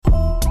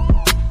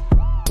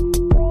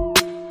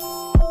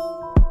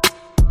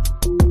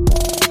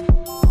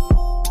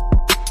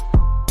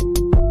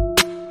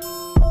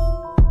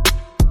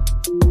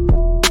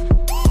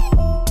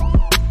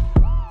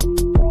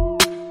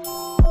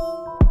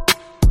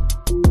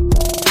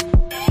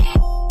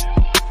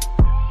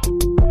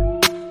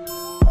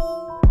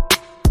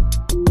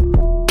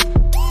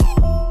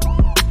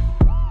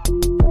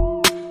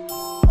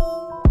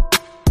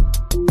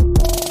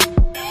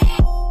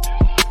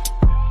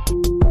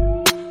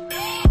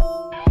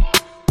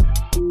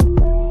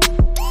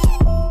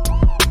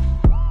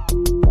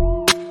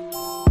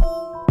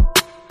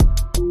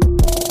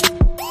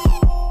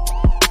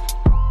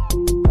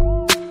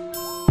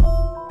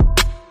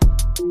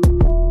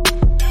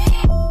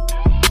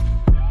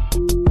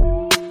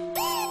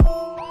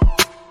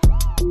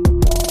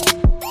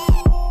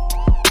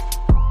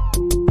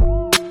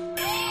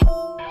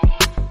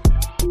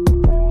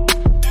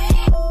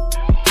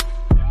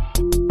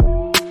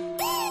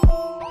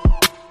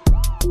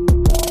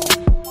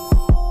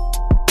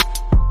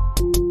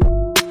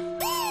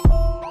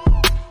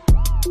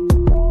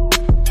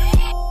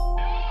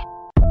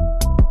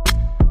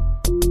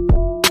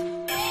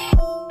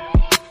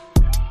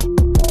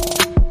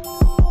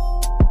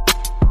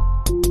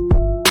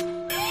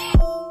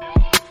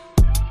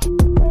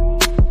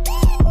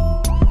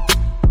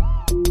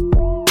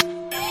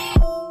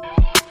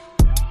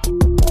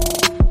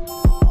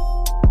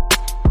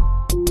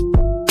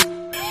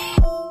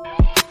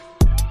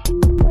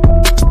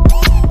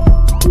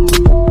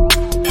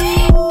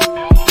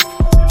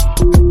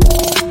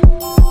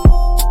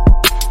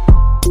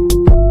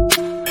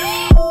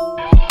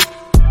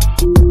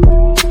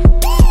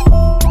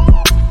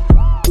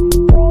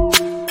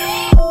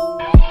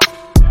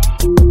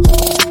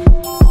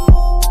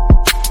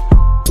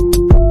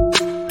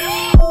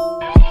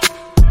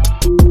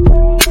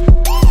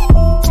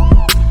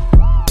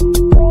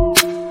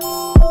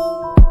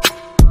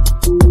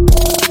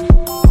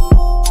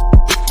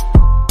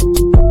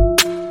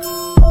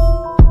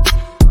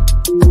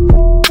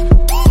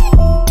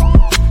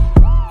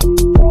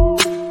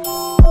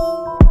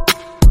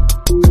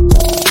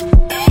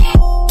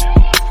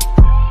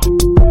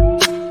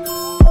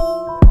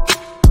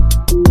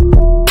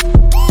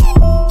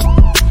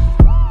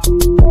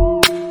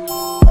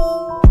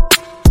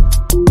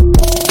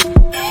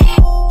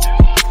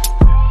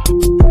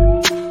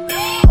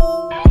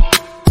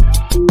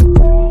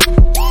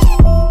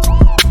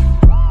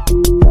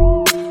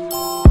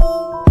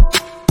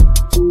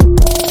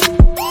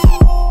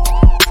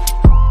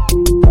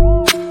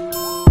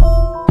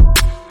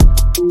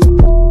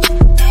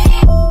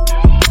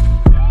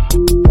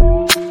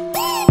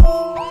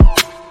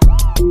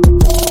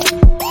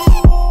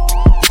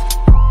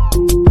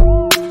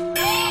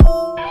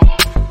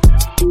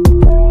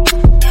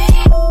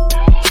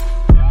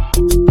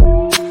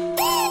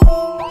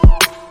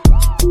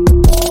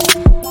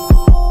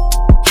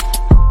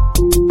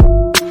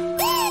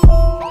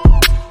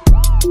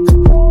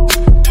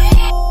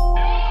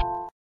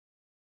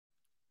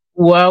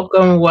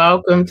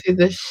Welcome to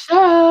the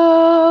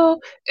show.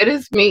 It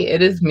is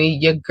me,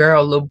 your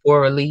girl,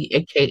 Labora Lee,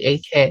 aka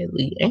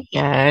Cadley,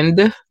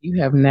 and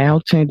You have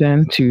now tuned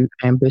in to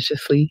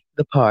Ambitiously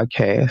the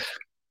podcast.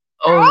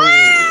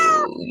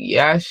 oh,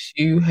 yes,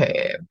 you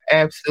have.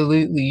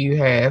 Absolutely, you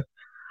have.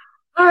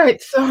 All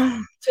right,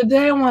 so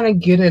today I want to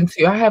get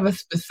into, I have a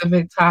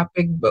specific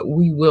topic, but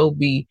we will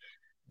be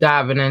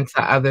diving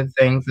into other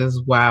things as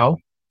well.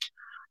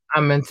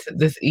 I'm into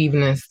this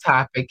evening's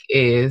topic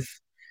is,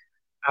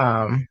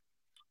 um,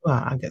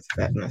 well, I'll get to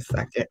that in a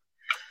second.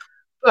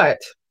 But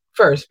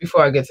first,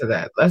 before I get to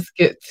that, let's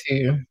get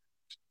to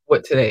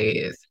what today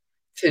is.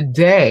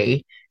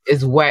 Today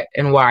is Wet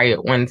and Wired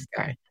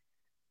Wednesday.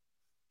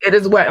 It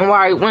is Wet and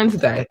Wired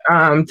Wednesday.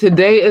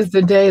 Today is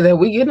the day that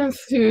we get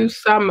into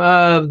some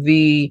of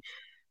the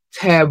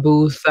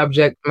taboo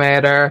subject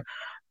matter.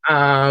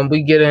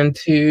 We get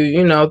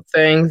into,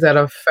 things that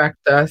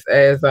affect us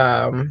as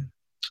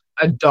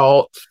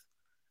adults,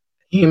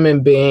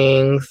 human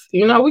beings.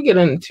 We get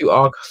into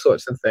all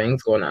sorts of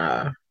things on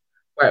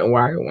Wet and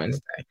Wired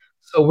Wednesday.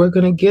 So we're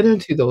gonna get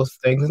into those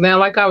things now.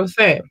 Like I was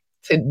saying,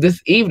 this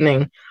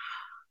evening,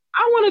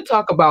 I want to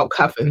talk about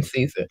cuffing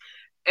season.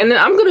 And then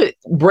I'm going to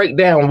break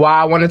down why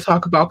I want to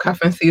talk about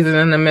cuffing season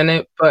in a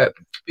minute. But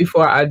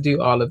before I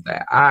do all of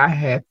that, I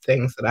have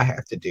things that I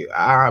have to do.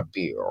 I'll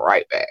be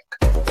right back.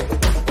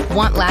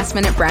 Want last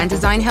minute brand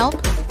design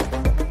help?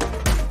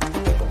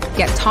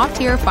 Get top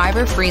tier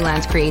Fiverr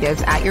freelance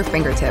creatives at your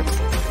fingertips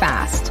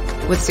fast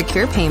with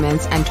secure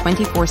payments and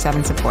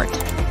 24/7 support.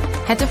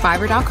 Head to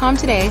fiverr.com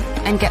today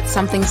and get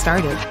something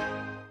started.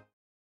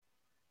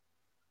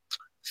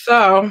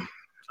 So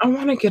I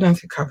want to get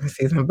into cuffing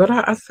season, but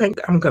I think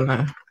I'm going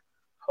to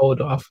hold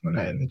off on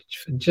that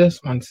for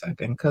just 1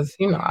 second because,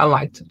 I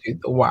like to do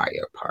the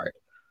wire part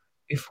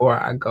before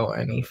I go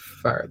any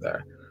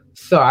further.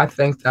 So I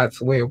think that's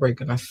where we're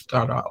going to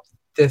start off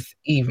this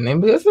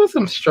evening because there's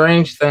some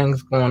strange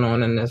things going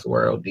on in this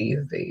world these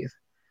days.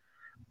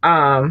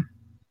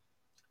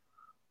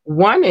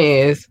 One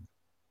is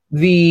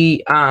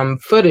the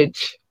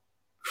footage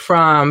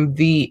from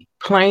the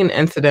plane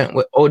incident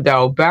with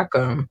Odell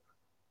Beckham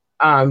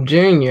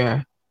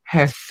Jr.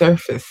 has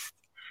surfaced,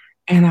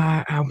 and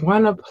I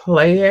want to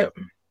play it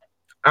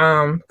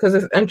because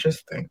it's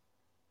interesting,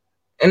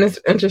 and it's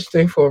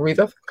interesting for a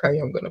reason. I think I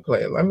am going to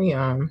play it. Let me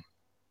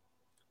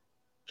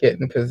get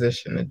in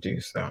position to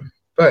do so,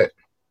 but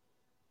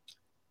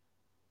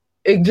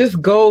it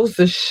just goes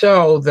to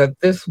show that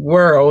this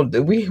world,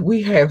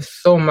 we have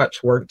so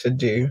much work to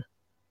do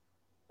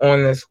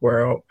on this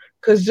world.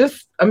 Because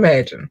just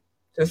imagine,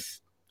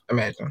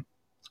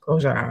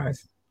 close your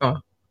eyes. Oh,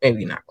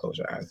 maybe not close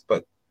your eyes,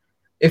 but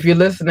if you're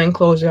listening,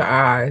 close your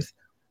eyes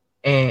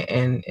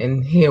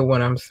and hear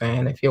what I'm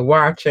saying. If you're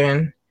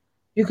watching,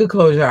 you could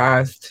close your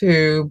eyes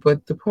too.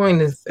 But the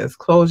point is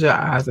close your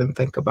eyes and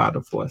think about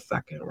it for a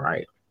second,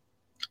 right?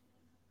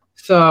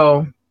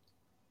 So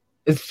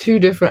it's two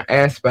different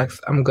aspects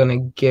I'm going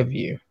to give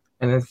you.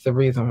 And it's the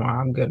reason why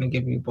I'm going to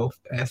give you both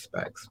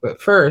aspects.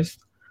 But first,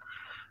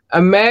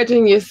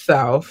 imagine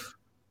yourself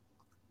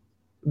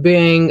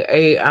being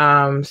a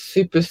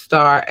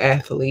superstar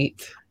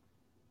athlete,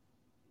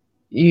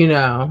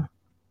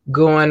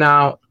 going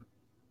out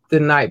the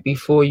night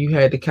before you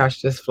had to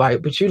catch this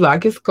flight, but you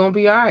like, it's going to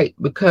be all right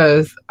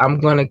because I'm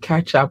going to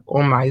catch up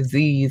on my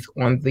Z's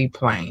on the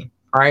plane,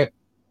 right?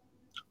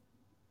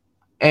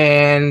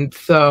 And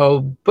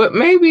so, but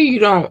maybe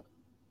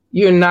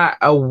you're not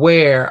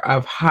aware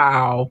of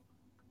how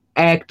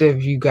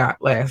active you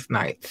got last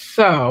night.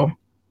 So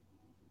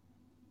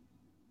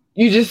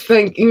you just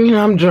think,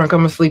 I'm drunk, I'm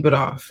going to sleep it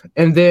off.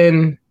 And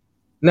then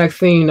next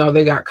thing you know,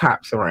 they got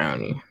cops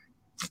around you.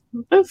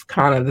 That's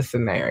kind of the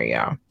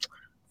scenario.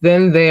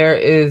 Then there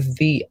is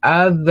the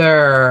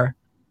other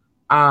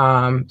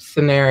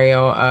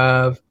scenario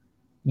of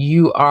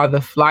you are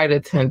the flight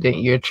attendant.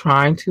 You're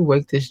trying to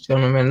wake this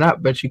gentleman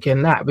up, but you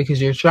cannot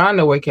because you're trying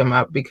to wake him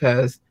up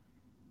because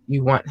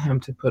you want him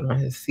to put on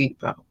his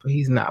seatbelt, but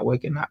he's not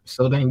waking up.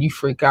 So then you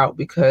freak out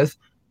because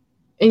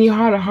in your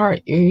heart of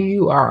heart,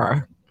 you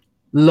are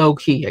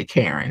low-key a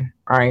Karen,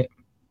 right?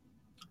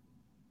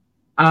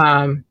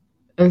 And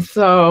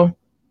so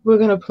we're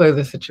going to play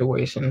the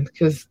situation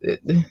because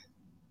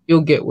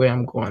you'll get where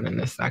I'm going in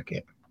a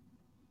second.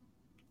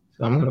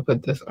 So I'm going to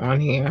put this on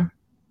here.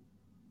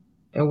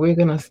 And we're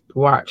going to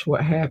watch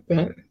what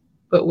happened.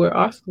 But we're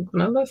also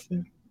going to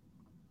listen.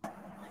 Are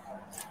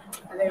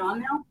they on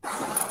now?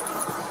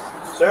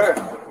 Sir,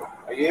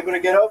 are you able to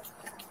get up?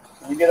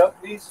 Can you get up,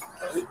 please?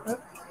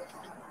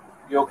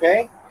 You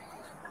okay?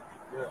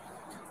 Yeah.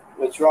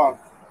 What's wrong?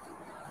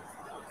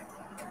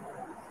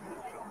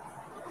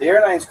 The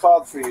airline's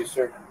called for you,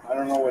 sir. I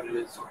don't know what it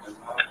is.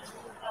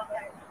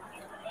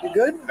 You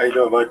good? How you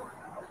doing, bud?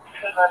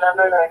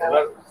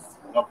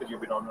 Not that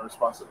you've been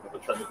unresponsive,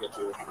 but trying to get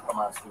you. I'm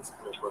asking some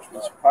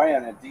questions. He's probably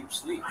on a deep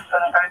sleep.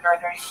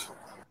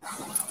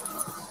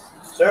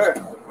 Sir,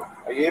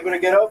 are you able to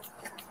get up?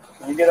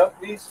 Can you get up,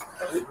 please?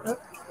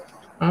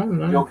 I don't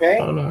know. You okay?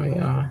 Hold on,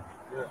 y'all.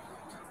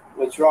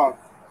 What's wrong?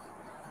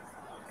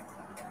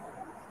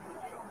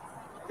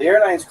 The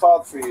airline's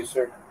called for you,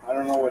 sir. I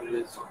don't know what it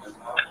is.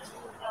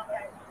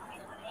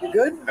 You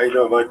good? How you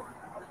doing, bud?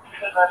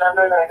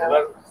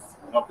 I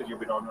don't think you'll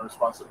be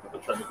unresponsive, but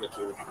they're trying to get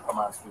you to come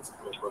out and speak to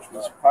the person.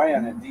 He's probably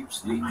on a deep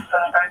sleep.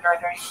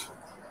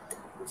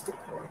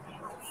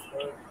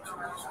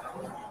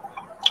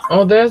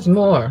 Oh, there's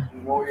more.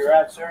 You know where you're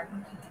at, sir?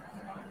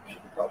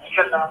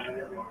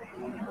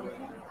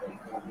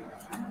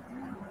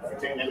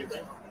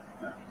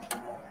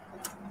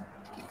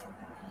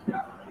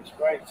 He's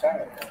right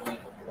tired.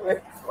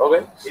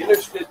 Okay. He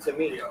looks good to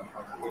me.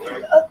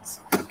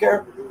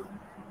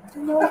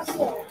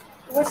 Careful.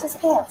 Where's his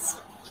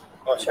pants?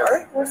 Oh,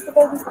 sure. Where's the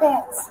baby's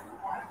pants?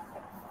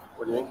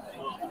 What do you mean?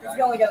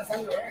 You only got his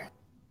underwear.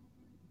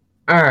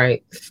 All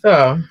right,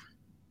 so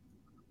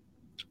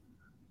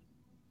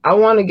I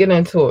want to get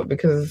into it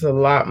because there's a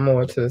lot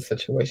more to the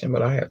situation,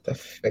 but I have to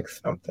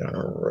fix something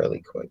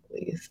really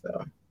quickly.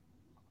 So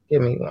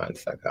give me 1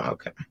 second.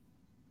 Okay.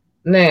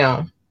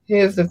 Now,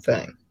 here's the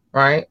thing,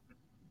 right?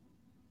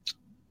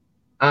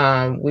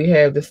 We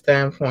have the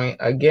standpoint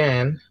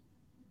again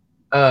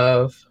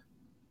of,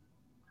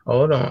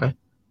 hold on,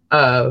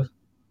 of,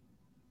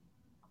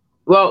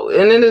 well,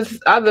 and then there's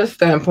other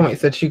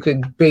standpoints that you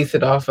could base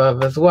it off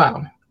of as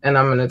well. And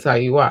I'm going to tell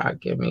you why.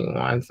 Give me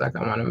 1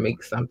 second. I want to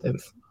make something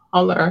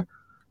smaller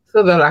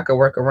so that I can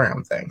work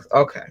around things.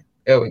 Okay,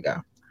 here we go.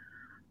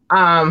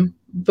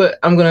 But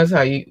I'm going to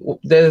tell you,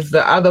 there's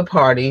the other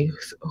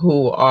parties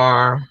who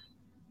are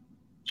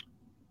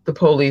the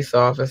police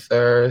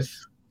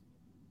officers,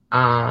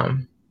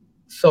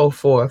 so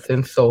forth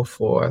and so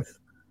forth.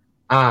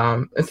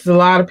 It's a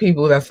lot of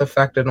people that's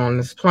affected on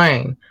this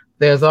plane.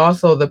 There's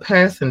also the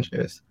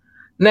passengers.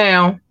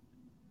 Now,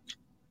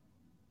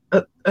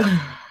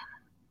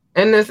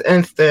 in this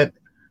instant,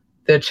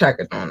 they're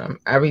checking on them.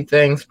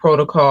 Everything's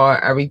protocol.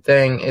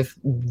 Everything is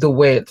the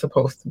way it's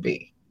supposed to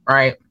be,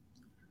 right?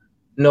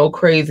 No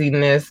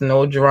craziness,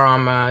 no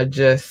drama,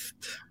 just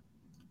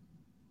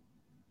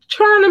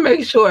trying to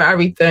make sure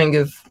everything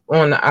is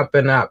on the up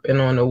and up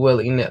and on the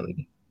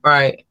willy-nilly,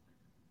 right?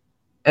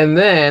 And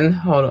then,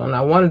 hold on,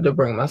 I wanted to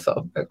bring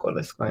myself back on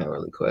the screen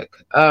really quick.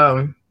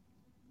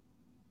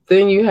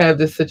 Then you have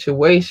this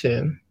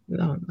situation.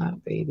 No,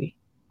 not baby.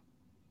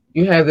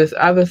 You have this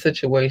other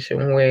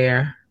situation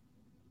where,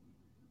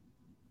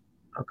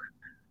 okay,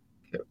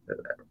 get rid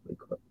of that really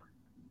quick.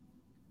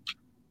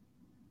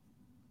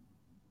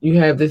 You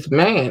have this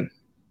man,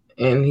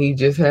 and he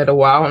just had a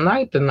wild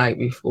night the night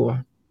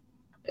before.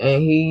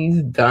 And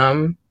he's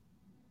dumb,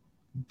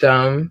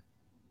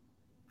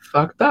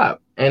 fucked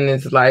up. And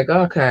it's like,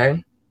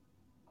 okay,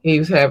 he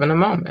was having a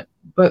moment.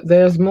 But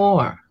there's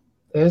more.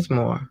 There's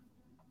more.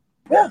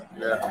 Yeah.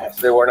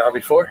 They weren't on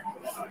before?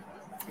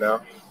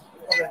 No.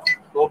 Okay.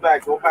 Go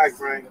back,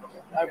 Frank.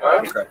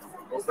 Okay.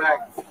 Go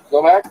back.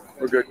 Go back?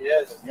 We're good.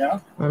 Yes. Yeah.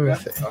 Let me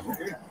see.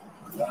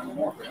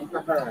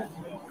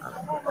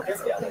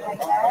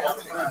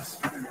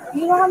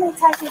 You know how many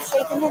times you've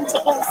shaken him to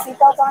put his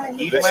seatbelt on and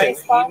he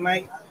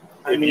Mate.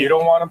 If you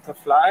don't want him to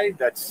fly,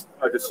 that's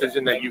a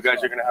decision that you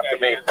guys are going to have to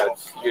make.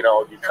 That's, you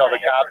tell the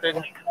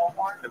captain,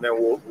 and then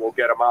we'll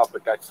get him out.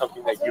 But that's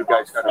something that you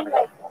guys got to make.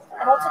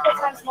 Multiple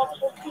times,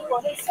 multiple people.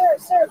 Hey,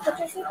 sir, put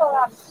your seatbelt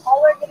on.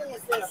 All we're getting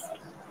is this.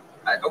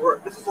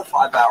 This is a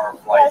 5-hour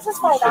flight. Yeah, this is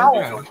 5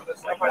 hours.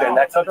 Then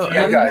that's up to you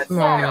In guys. this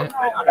moment,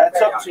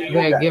 That's up to you.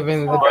 they're guys.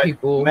 giving the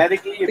people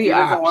Medically, if the he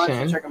doesn't want to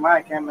option check him out,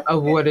 I can't make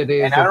of what it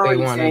is and I that don't they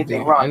really want say to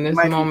anything do. wrong. In He this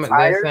might be moment,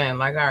 they're tired saying,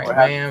 like, all right, or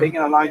have ma'am,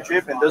 taken a long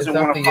trip and it's doesn't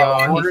up want to to follow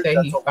y'all. He orders. said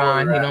That's he's what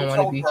fine. He we're don't at.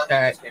 want to be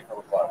checked.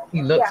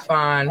 He looks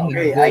fine. He's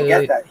Okay, I get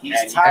good. that.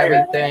 He's tired.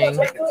 Everything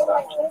Just do it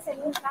like this and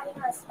he's not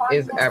even responding.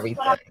 is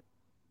everything.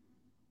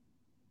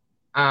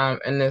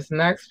 And this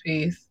next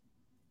piece,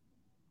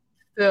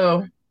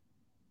 still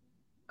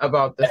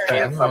about the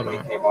same. Hold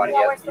on. He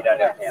doesn't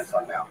have pants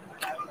on now.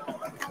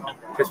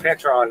 His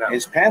pants are on now.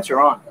 His pants are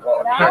on.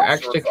 For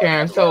extra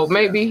caring. So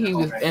maybe he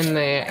was in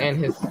there and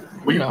his,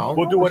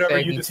 We'll do whatever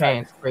you saggy decide.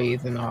 pants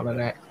crazy and all of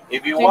that.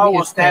 If you Maybe want,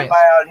 we'll his stand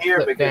pants by out here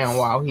slipped because down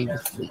while he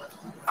was asleep.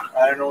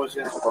 I don't know what's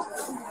in.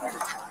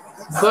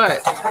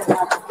 But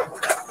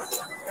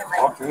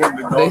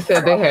they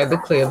said they had to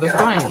clear the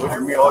plane.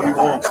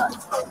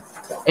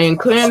 And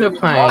clearing the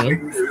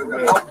plane,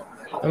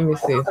 let me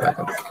see if I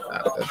can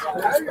stop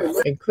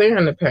this. And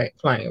clearing the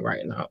plane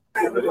right now.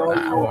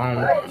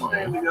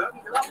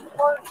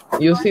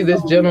 You'll see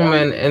this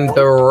gentleman in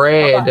the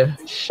red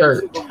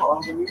shirt.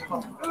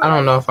 I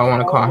don't know if I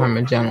want to call him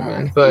a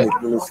gentleman, but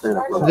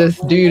this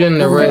dude in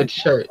the red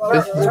shirt,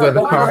 this is where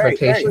the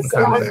confrontation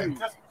comes in.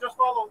 Just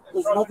follow.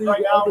 There's nothing you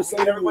can ever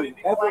say to me,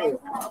 ever.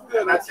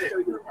 That's it.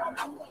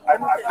 I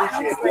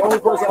appreciate it. The only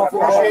person I feel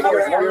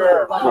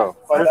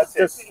bad That's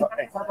there's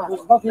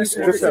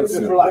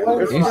nothing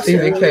relax. You see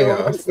the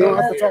chaos. You don't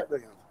have to talk to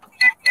him.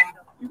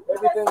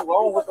 Everything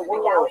wrong with the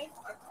world.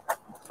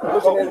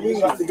 Looking at me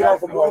to get off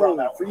the plane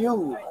for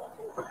you.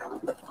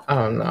 I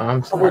don't know. I'm I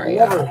would sorry.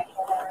 never,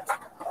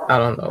 I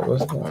don't know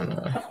what's going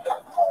on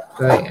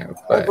there,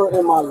 but ever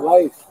in my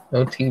life,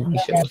 no TV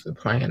shows are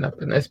playing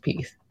up in this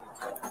piece.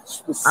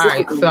 All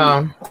right, specifically,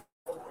 so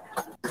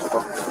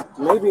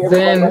Maybe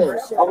then everybody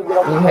else. I would get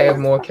off we the have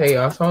plane. more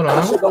chaos. Hold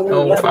on.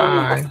 Oh,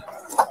 bye.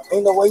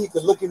 Ain't no way you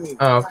could look at me.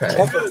 Okay.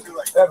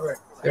 Ever.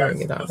 There,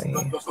 get out of here.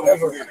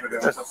 Ever.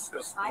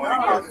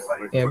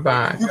 Yeah,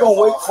 bye. You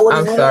gonna wait 40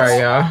 I'm minutes? sorry,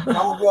 y'all. I'm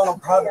gonna be on a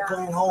private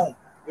plane home.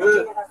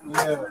 Good.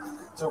 Yeah.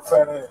 Your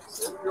fat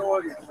ass. Yeah,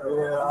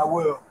 I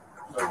will.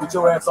 Get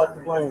your ass off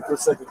the plane for a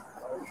second.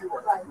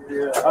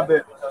 Yeah, I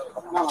bet.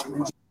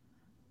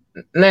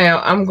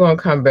 Now I'm gonna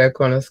come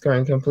back on the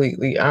screen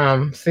completely.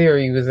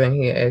 Siri was in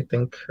here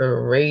acting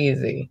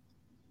crazy.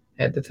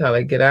 Had to tell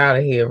her get out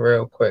of here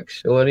real quick,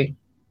 shorty.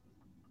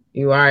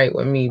 You alright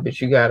with me,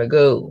 but you gotta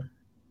go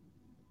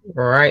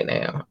right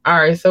now.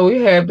 Alright, so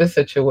we have the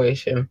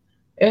situation.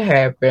 It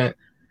happened.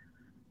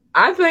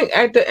 I think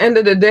at the end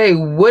of the day,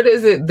 what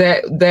is it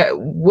that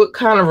what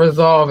kind of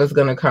resolve is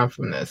gonna come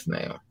from this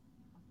now?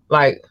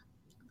 Like,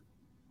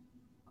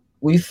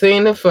 we've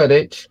seen the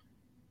footage.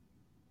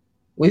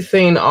 We've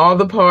seen all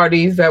the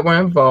parties that were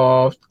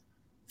involved.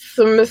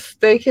 Some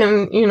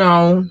mistaken,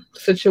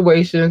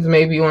 situations,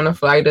 maybe on a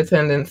flight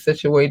attendant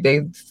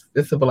situation.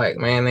 It's a black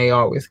man. They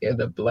always get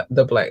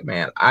the black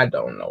man. I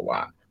don't know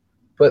why,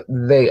 but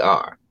they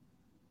are.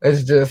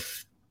 It's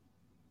just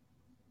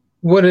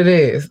what it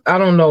is. I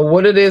don't know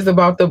what it is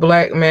about the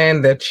black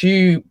man that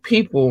you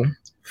people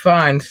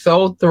find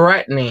so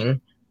threatening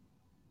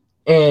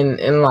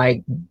and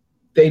like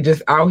they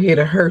just out here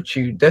to hurt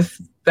you.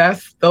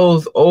 That's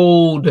those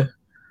old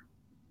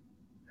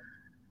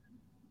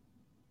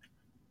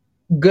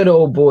good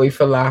old boy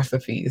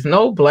philosophies.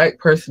 No black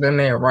person in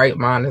their right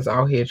mind is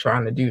out here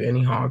trying to do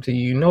any harm to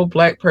you. No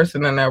black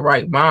person in their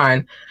right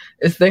mind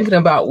is thinking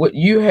about what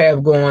you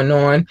have going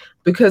on,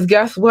 because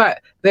guess what?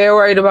 They're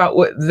worried about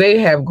what they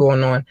have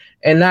going on.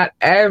 And not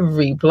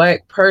every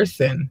black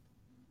person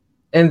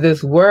in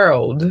this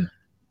world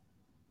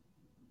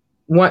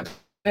wants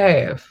to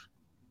have.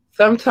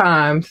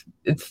 Sometimes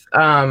it's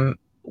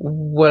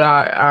what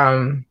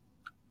I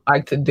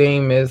like to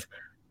deem as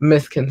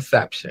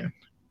misconception.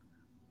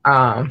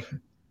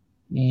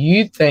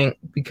 You think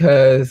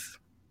because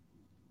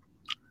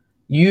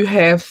you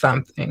have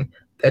something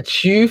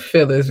that you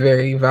feel is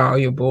very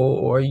valuable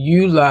or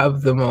you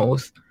love the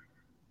most,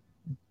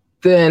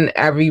 then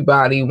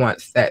everybody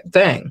wants that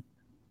thing.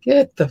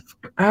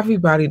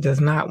 Everybody does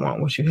not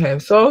want what you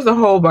have. So it's a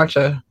whole bunch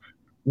of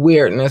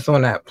weirdness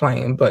on that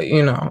plane, but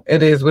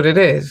it is what it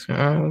is.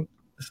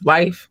 It's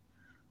life,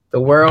 the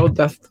world.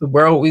 That's the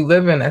world we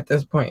live in at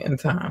this point in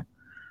time.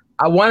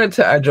 I wanted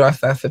to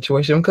address that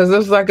situation because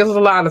it's a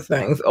lot of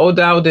things.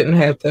 Odell didn't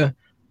have to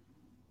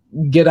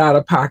get out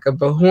of pocket,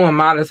 but who am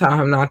I to tell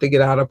him not to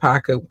get out of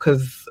pocket?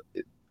 Because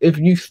if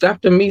you step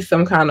to me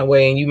some kind of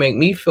way and you make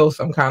me feel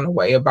some kind of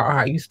way about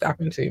how you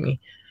step into me,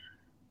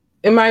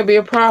 it might be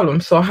a problem.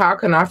 So how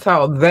can I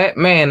tell that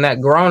man, that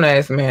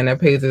grown-ass man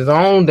that pays his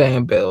own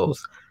damn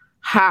bills,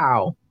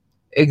 how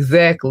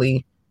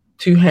exactly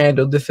to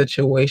handle the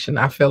situation?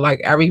 I feel like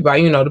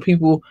everybody, the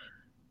people...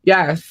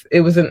 Yes,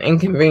 it was an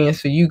inconvenience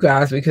for you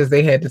guys because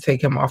they had to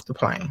take him off the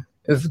plane.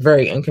 It's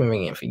very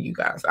inconvenient for you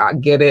guys. I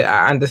get it.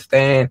 I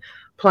understand.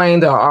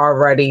 Planes are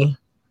already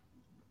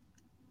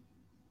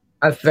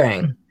a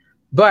thing.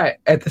 But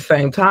at the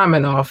same time,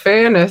 in all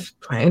fairness,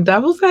 playing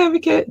devil's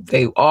advocate,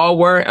 they all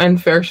were in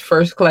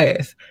first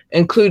class,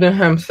 including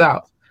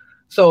himself.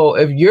 So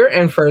if you're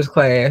in first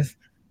class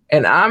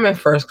and I'm in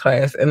first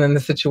class and then the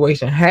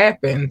situation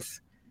happens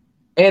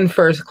in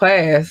first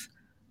class,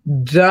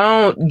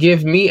 don't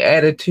give me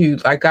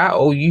attitude like I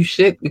owe you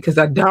shit, because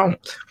I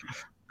don't.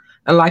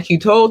 And like you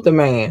told the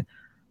man,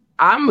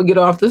 I'm gonna get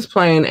off this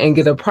plane and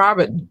get a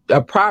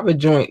private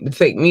joint to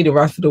take me the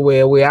rest of the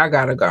way where I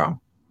gotta go.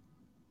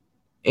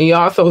 And you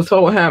also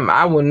told him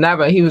I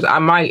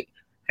might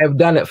have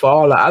done it for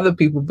all the other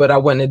people, but I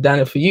wouldn't have done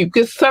it for you.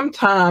 Because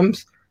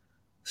sometimes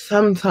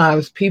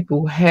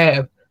people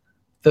have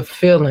the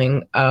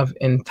feeling of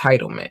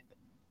entitlement.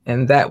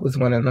 And that was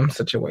one of them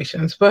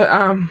situations.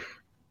 But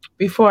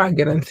before I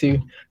get into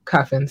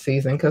cuffing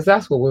season, because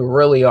that's what we're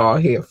really all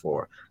here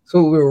for.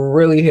 So we're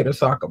really here to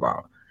talk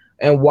about.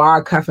 And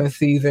why cuffing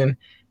season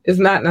is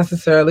not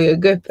necessarily a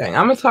good thing.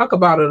 I'm going to talk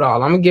about it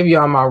all. I'm going to give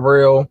y'all my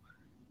real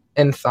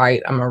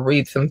insight. I'm going to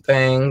read some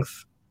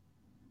things.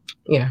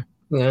 Yeah,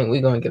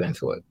 we're going to get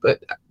into it.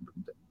 But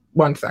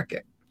 1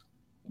 second.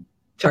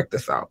 Check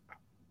this out.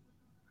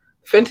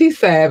 Savage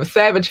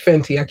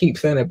Fenty, I keep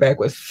saying it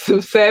backwards.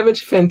 So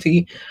Savage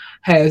Fenty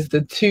has the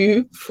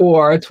 2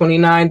 for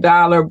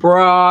 $29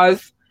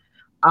 bras,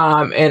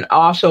 and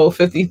also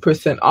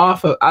 50%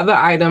 off of other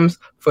items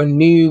for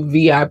new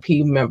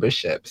VIP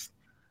memberships.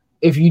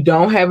 If you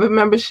don't have a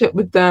membership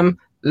with them,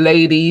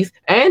 ladies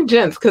and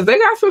gents, because they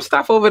got some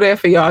stuff over there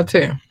for y'all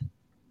too.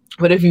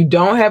 But if you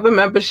don't have a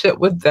membership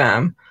with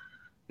them,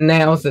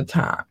 now's the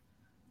time.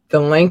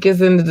 The link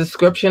is in the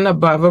description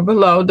above or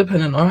below,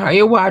 depending on how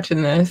you're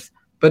watching this,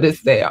 but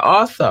it's there.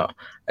 Also,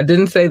 I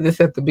didn't say this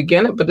at the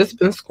beginning, but it's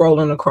been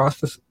scrolling across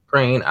the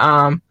screen.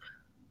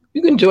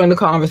 You can join the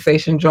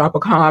conversation, drop a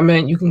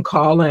comment. You can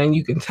call in,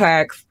 you can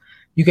text.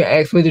 You can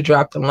ask me to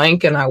drop the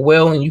link, and I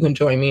will, and you can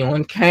join me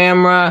on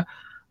camera.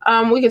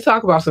 We can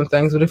talk about some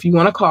things, but if you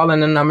want to call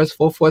in, the number is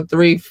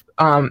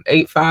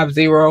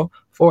 443-850-4828,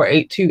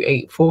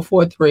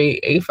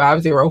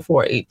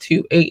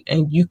 443-850-4828,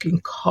 and you can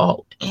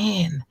call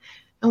in,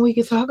 and we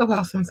can talk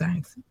about some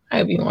things.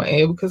 I'll be on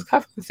air because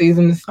cuffing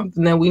season is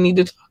something that we need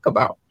to talk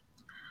about.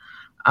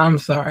 I'm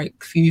sorry,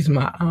 excuse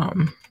my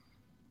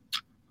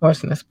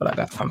hoarseness, but I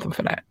got something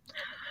for that.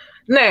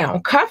 Now,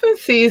 cuffing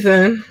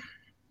season,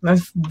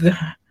 that's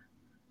the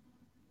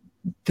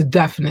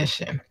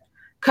definition.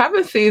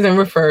 Cuffing season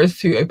refers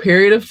to a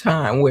period of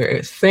time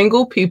where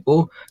single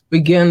people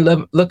begin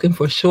looking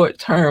for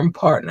short-term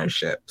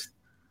partnerships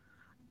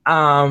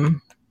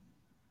to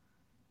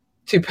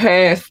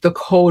pass the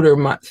colder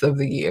months of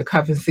the year.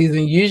 Cuffing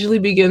season usually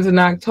begins in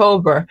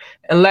October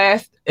and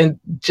lasts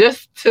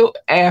just till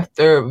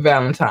after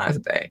Valentine's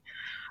Day.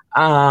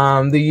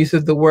 The use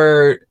of the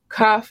word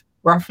cuff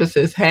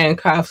references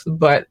handcuffs,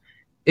 but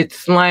it's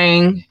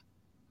slang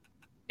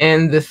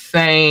in the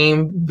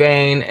same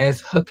vein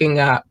as hooking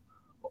up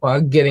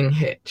or getting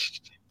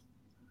hitched.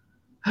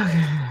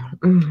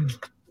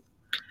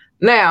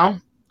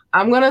 Now,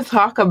 I'm going to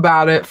talk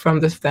about it from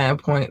the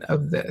standpoint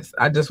of this.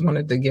 I just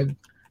wanted to give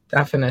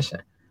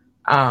definition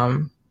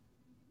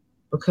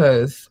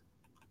because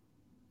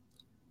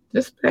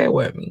just bear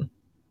with me.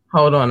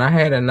 Hold on, I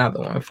had another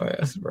one for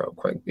us real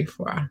quick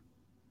before I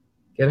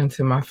get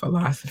into my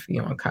philosophy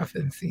on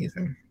cuffing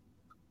season.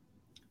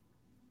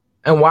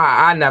 And why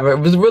I never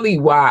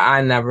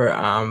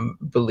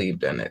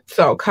believed in it.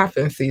 So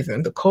cuffing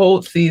season, the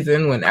cold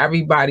season when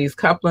everybody's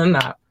coupling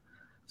up.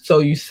 So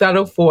you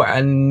settle for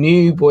a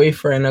new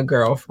boyfriend or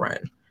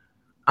girlfriend,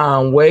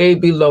 way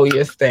below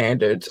your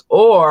standards,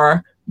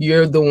 or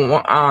you're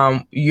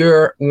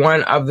you're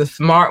one of the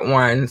smart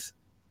ones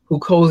who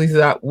cozies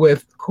up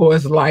with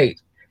Coors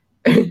Light,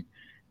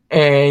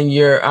 and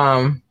your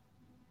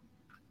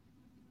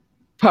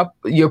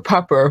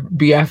pupper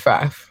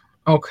BFF.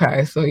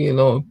 Okay, so your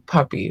little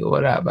puppy or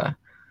whatever.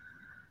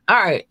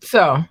 All right,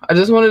 so I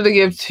just wanted to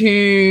give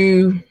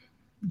two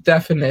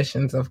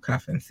definitions of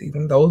cuffing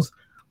season.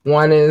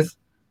 One is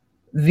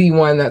the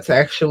one that's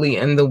actually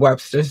in the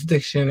Webster's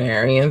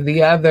Dictionary, and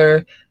the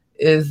other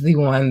is the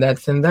one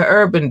that's in the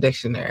Urban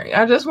Dictionary.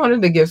 I just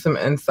wanted to give some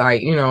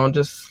insight,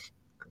 just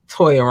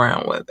toy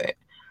around with it.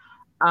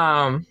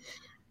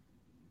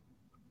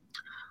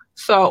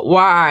 So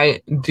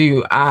why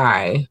do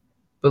I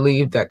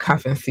believe that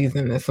cuffing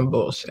season is some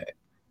bullshit?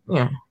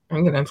 Yeah,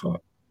 I'll get into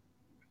it.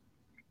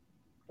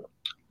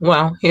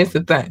 Well, here's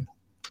the thing.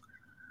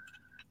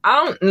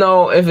 I don't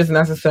know if it's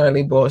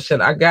necessarily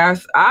bullshit. I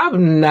guess I've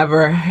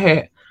never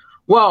had,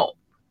 well,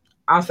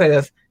 I'll say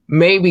this.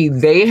 Maybe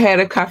they had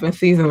a cuffing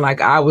season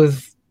like I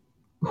was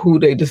who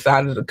they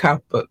decided to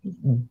cuff, but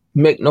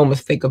make no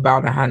mistake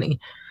about it, honey.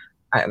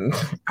 I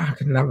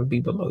could never be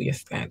below your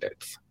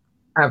standards,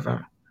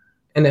 ever.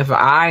 And if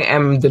I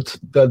am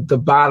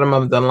the bottom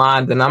of the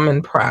line, then I'm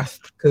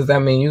impressed, because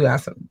that means you got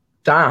some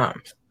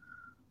dimes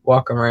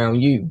walking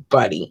around you,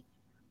 buddy.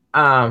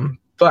 So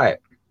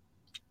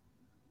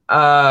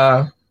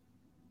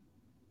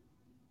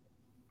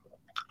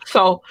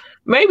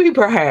maybe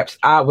perhaps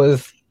I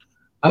was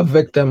a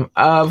victim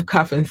of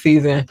cuffing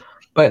season,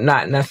 but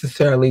not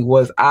necessarily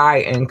was I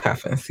in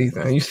cuffing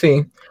season. You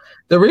see,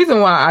 the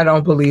reason why I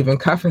don't believe in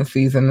cuffing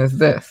season is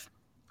this.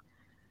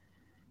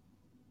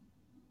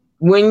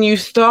 When you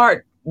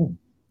start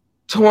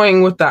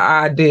toying with the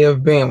idea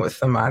of being with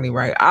somebody,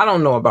 right? I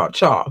don't know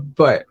about y'all,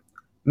 but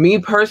me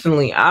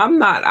personally, I'm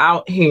not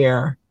out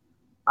here.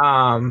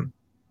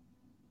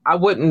 I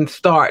wouldn't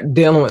start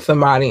dealing with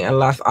somebody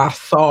unless I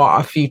saw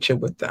a future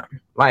with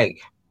them.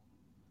 Like,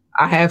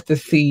 I have to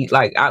see,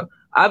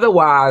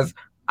 otherwise,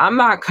 I'm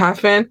not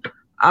cuffing.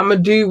 I'm going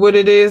to do what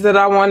it is that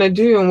I want to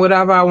do and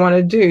whatever I want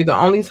to do. The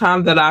only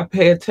time that I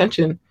pay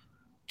attention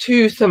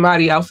to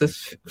somebody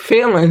else's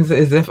feelings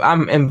is if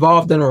I'm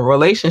involved in a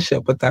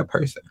relationship with that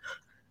person.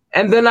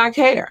 And then I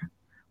care.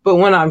 But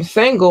when I'm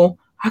single,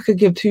 I could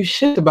give two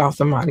shits about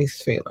somebody's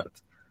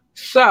feelings.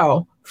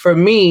 So for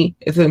me,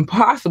 it's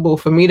impossible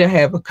for me to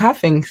have a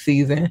cuffing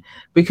season,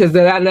 because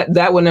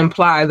that would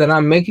imply that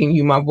I'm making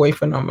you my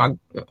boyfriend or I'm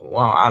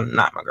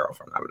not my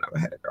girlfriend. I've never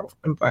had a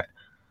girlfriend, but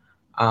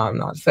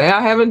not to say I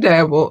haven't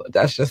dabbled.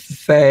 That's just to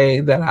say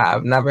that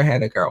I've never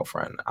had a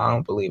girlfriend. I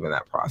don't believe in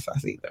that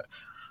process either.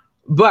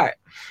 But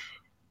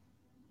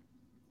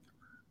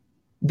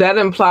that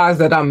implies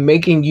that I'm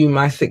making you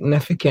my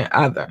significant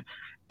other.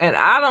 And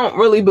I don't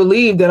really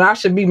believe that I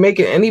should be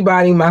making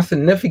anybody my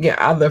significant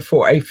other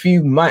for a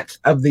few months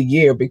of the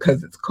year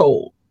because it's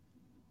cold.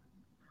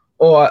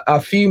 Or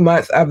a few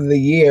months of the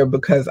year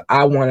because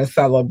I want to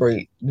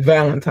celebrate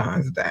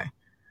Valentine's Day.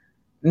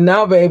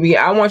 No, baby,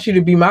 I want you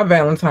to be my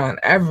Valentine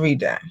every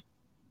day.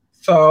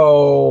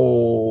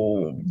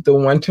 So the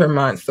winter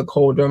months, the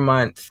colder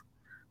months,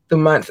 the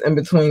months in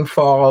between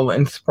fall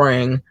and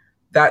spring,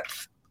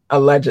 that's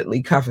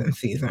allegedly cuffing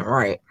season,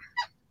 right?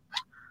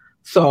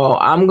 So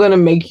I'm going to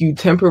make you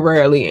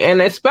temporarily,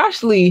 and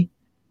especially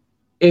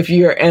if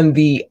you're in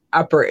the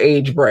upper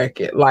age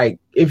bracket, like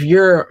if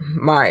you're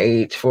my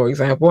age, for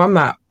example, I'm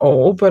not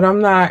old, but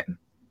I'm not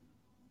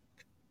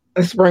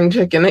a spring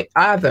chicken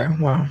either.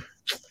 Well,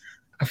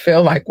 I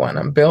feel like one.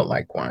 I'm built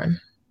like one,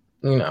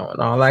 you know,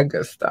 and all that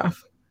good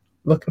stuff.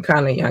 Looking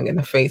kind of young in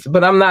the face,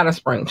 but I'm not a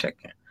spring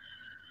chicken.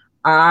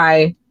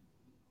 I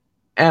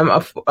am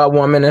a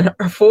woman in her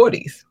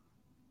 40s.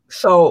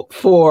 So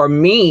for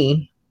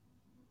me,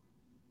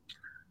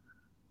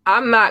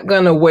 I'm not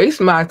going to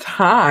waste my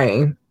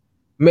time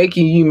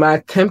making you my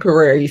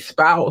temporary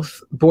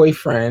spouse,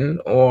 boyfriend,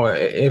 or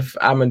if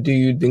I'm a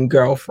dude, then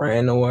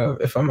girlfriend, or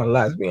if I'm a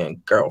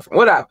lesbian, girlfriend,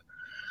 whatever.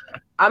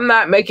 I'm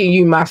not making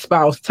you my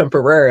spouse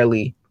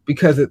temporarily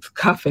because it's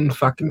cuffing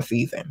fucking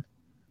season.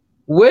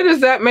 Where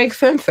does that make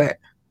sense at?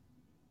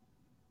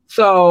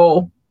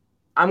 So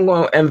I'm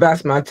going to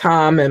invest my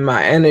time and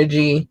my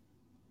energy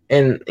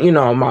and, you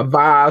know, my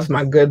vibes,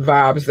 my good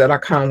vibes that I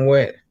come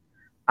with.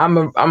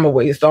 I'm a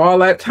waste all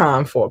that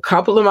time for a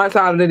couple of months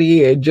out of the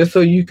year just so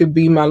you could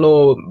be my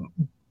little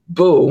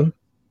boo.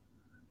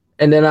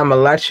 And then I'm going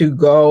to let you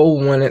go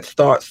when it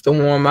starts to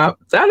warm up.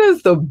 That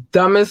is the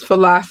dumbest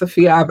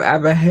philosophy I've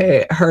ever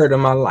heard in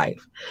my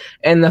life.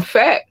 And the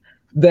fact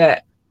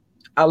that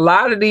a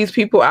lot of these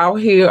people out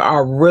here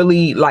are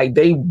really, like,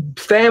 they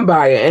stand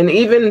by it. And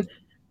even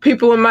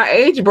people in my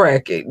age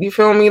bracket, you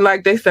feel me?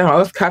 Like, they say,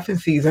 oh, it's cuffing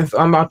season, so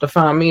I'm about to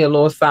find me a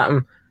little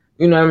something,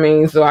 you know what I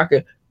mean? So I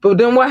could. But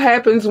then what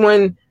happens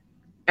when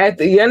at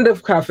the end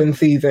of cuffing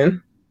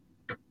season,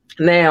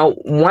 now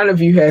one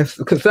of you has,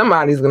 because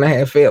somebody's going to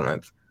have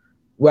feelings,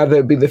 whether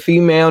it be the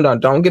female,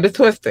 don't get it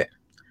twisted.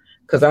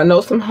 Because I know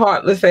some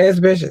heartless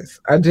ass bitches.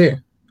 I do.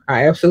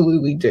 I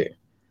absolutely do.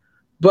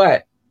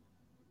 But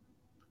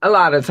a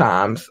lot of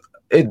times,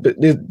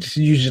 it's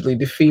usually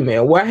the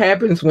female. What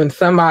happens when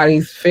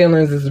somebody's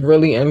feelings is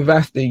really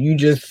invested? You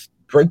just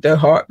break their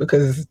heart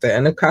because it's the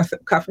end of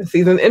cuffing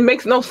season. It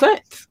makes no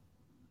sense.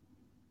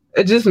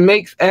 It just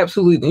makes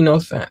absolutely no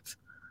sense.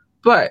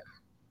 But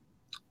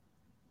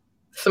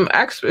some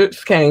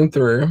experts came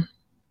through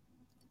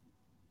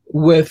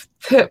with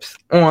tips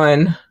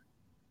on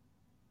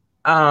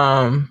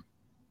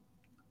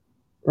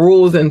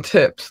rules and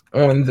tips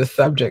on the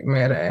subject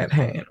matter at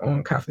hand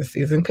on cuffing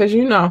season. Because,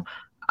 you know,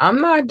 I'm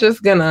not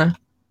just gonna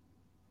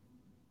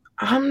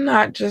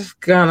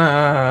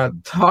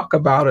talk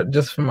about it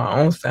just from my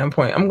own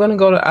standpoint. I'm gonna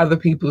go to other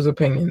people's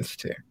opinions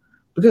too,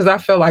 because I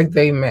feel like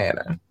they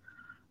matter.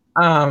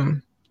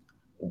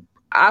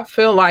 I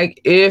feel like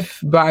if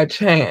by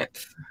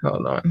chance,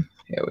 hold on,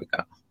 here we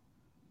go.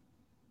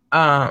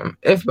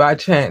 If by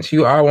chance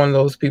you are one of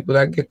those people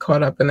that get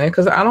caught up in that,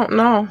 because I don't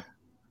know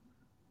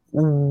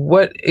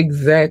what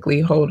exactly,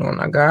 hold on,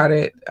 I got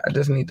it. I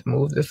just need to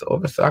move this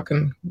over so I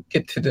can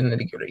get to the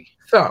nitty-gritty.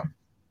 So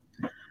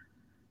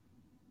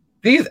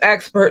these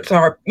experts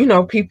are, you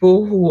know,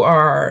 people who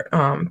are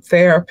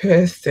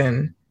therapists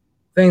and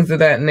things of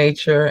that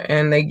nature,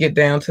 and they get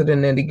down to the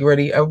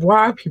nitty-gritty of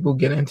why people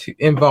get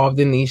involved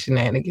in these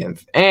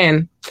shenanigans.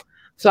 And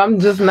so I'm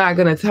just not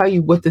going to tell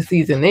you what the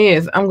season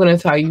is. I'm going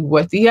to tell you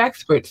what the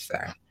experts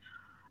say.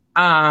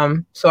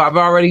 So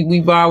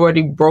we've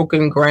already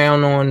broken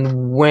ground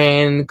on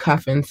when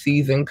cuffing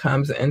season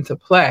comes into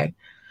play.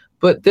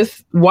 But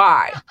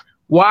why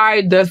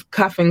does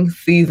cuffing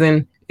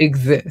season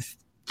exist?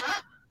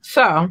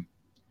 So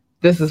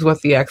this is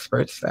what the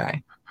experts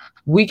say.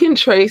 We can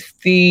trace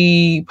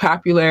the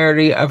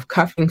popularity of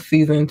cuffing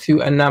season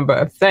to a number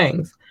of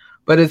things,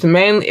 but it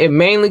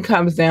mainly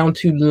comes down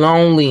to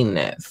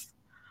loneliness.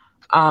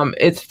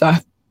 It's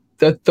the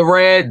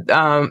thread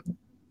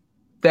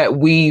that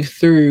weaves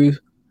through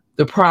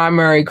the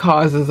primary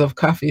causes of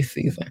cuffing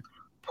season: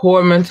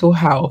 poor mental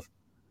health,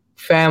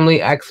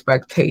 family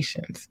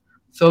expectations.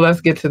 So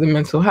let's get to the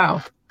mental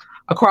health.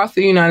 Across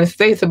the United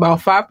States, about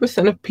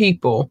 5% of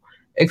people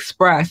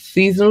express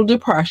seasonal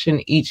depression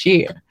each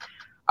year.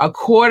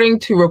 According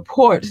to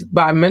reports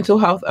by Mental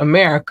Health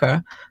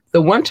America,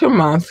 the winter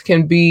months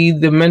can be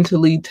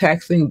mentally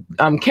taxing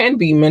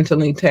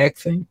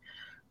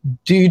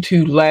due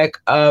to lack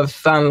of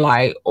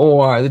sunlight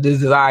or the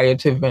desire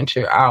to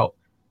venture out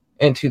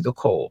into the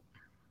cold.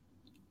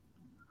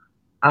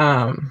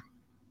 Or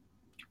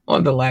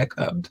the lack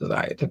of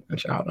desire to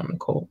venture out on the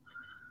cold.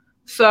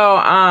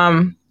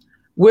 So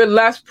we're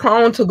less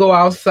prone to go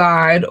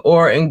outside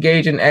or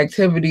engage in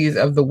activities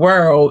of the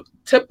world,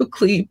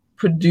 typically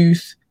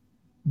produce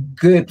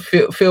good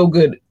feel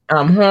good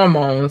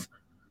hormones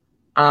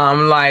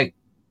like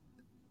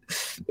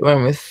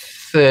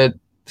serotonin.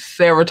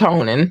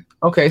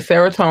 Okay,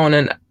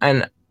 serotonin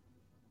and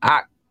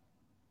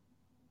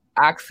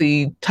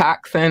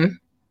oxytocin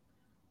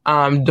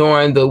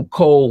during the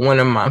cold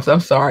winter months. I'm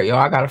sorry, y'all.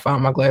 I gotta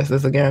find my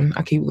glasses again.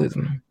 I keep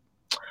losing them.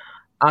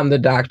 The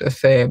doctor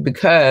said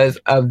because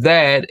of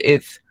that,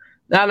 it's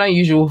not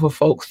unusual for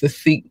folks to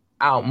seek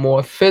out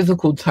more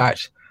physical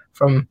touch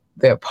from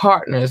their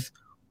partners,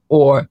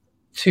 or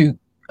to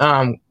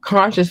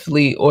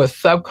consciously or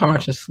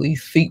subconsciously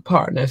seek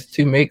partners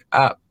to make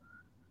up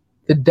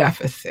the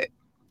deficit.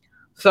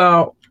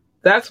 So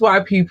that's why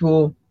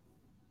people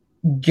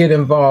get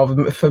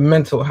involved for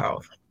mental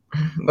health.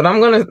 But I'm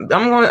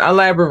gonna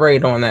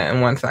elaborate on that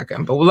in 1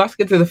 second. But let's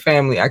get to the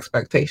family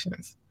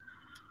expectations.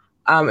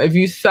 If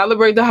you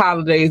celebrate the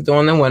holidays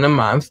during the winter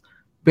months,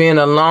 being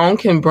alone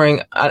can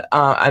bring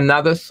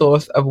another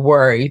source of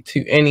worry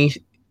to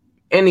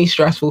any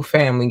stressful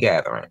family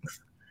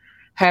gatherings.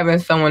 Having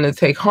someone to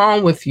take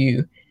home with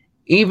you,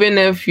 even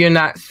if you're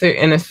not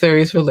in a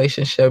serious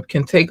relationship,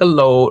 can take a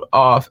load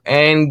off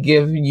and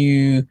give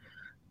you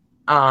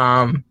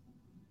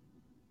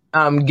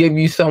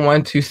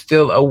someone to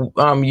steal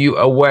you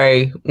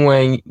away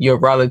when your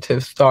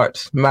relative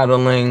starts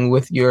meddling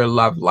with your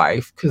love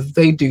life, because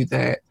they do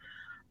that,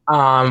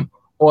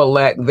 or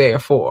lack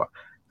therefore.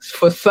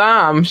 For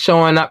some,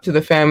 showing up to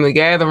the family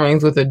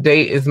gatherings with a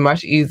date is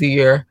much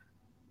easier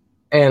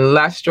and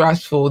less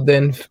stressful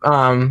than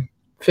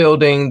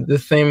fielding the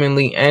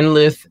seemingly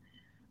endless,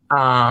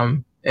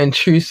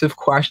 intrusive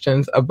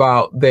questions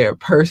about their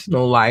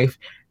personal life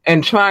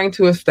and trying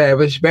to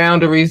establish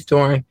boundaries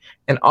during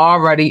an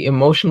already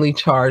emotionally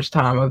charged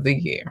time of the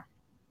year.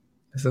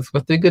 This is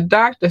what the good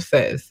doctor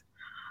says.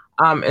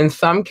 In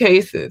some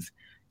cases,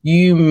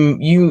 you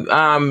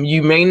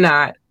may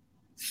not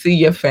see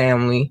your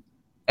family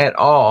at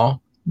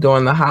all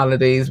during the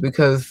holidays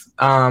because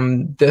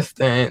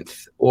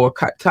distance or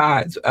cut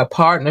ties. A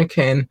partner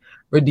can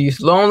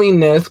reduce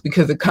loneliness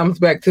because it comes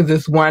back to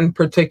this one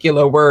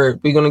particular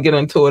word. We're going to get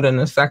into it in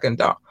a second,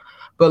 though.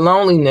 But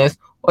loneliness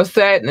or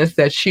sadness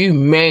that you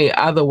may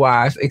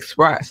otherwise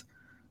express,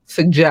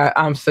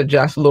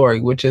 suggest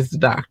Lori, which is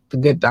the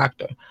good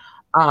doctor.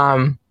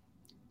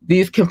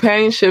 These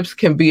companionships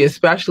can be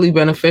especially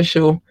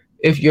beneficial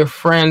if your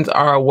friends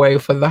are away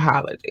for the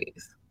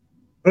holidays.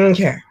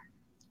 Okay.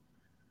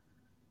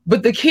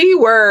 But the key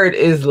word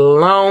is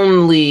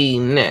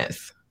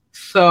loneliness.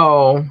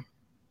 So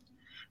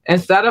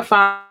instead of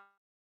finding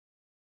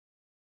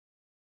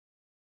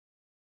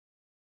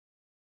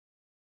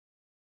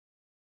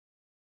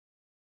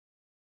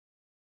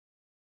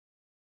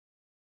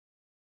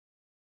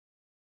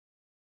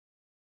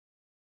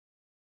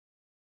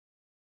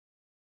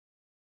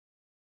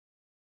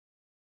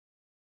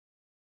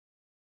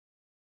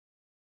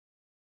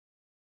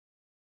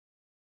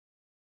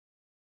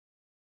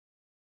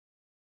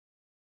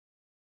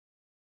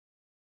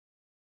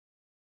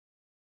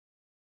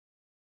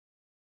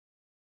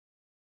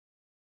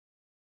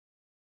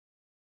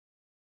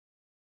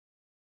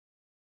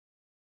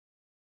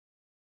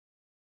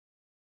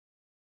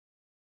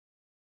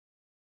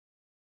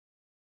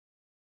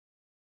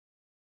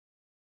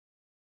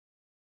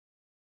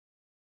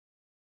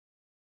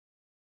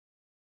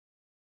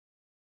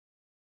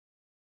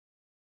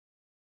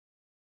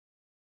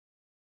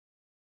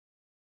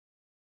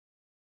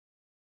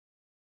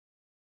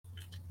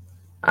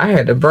I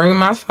had to bring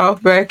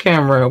myself back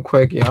in real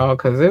quick, y'all,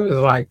 because it was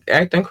like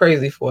acting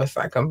crazy for a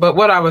second. But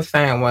what I was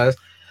saying was,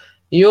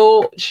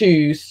 you'll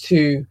choose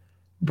to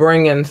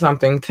bring in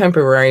something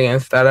temporary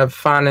instead of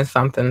finding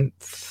something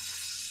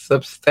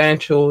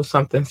substantial,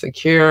 something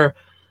secure,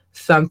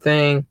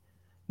 something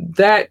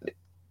that,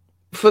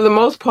 for the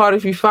most part,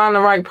 if you find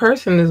the right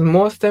person, is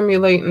more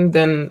stimulating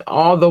than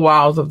all the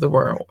wiles of the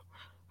world.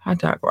 I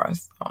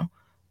digress, though.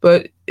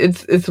 But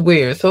it's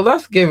weird. So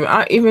let's give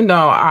it, even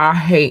though I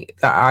hate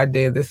the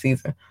idea this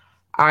season,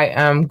 I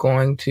am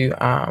going to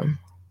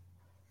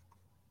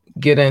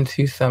get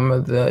into some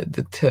of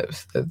the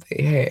tips that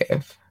they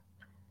have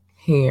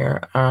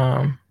here.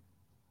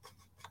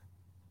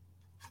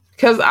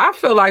 Because I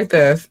feel like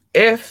this,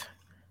 if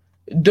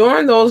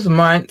during those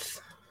months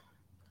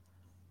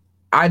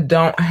I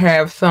don't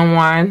have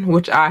someone,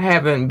 which I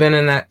haven't been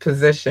in that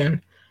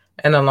position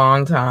in a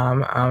long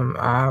time.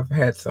 I've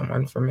had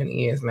someone for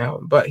many years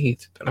now, but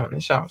he's been on the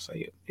show. So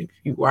if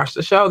you watch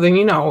the show, then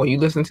you know, or you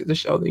listen to the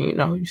show, then you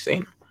know, you've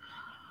seen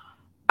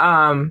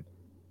him.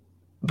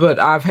 But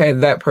I've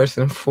had that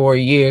person for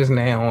years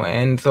now,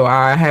 and so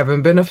I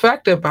haven't been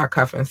affected by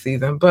cuffing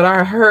season. But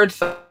I heard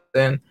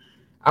something,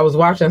 I was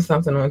watching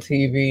something on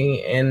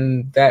TV,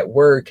 and that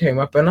word came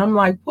up, and I'm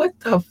like, what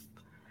the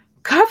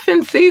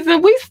cuffing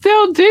season? We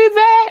still do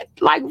that?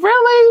 Like,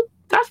 really?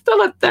 That's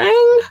still a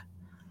thing?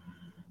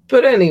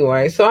 But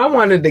anyway, so I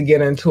wanted to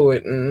get into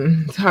it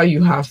and tell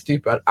you how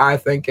stupid I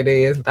think it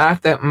is.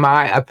 Not that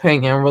my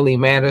opinion really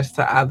matters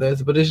to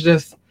others, but it's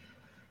just,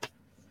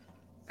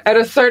 at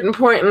a certain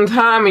point in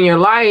time in your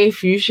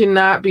life, you should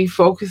not be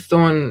focused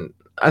on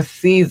a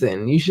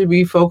season. You should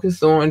be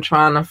focused on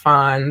trying to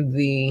find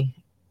the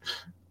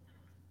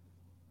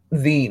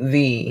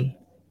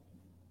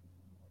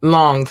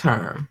long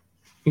term.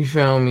 You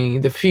feel me?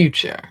 The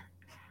future.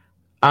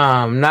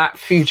 Not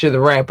Future the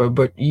rapper,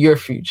 but your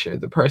future,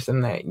 the person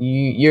that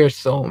your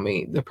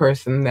soulmate, the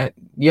person that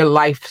your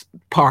life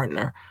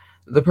partner,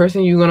 the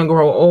person you're gonna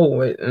grow old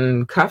with.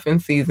 And cuffing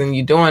season,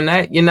 you're doing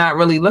that, you're not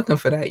really looking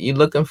for that. You're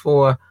looking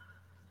for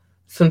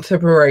some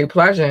temporary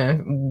pleasure.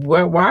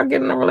 Why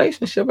get in a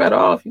relationship at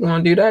all if you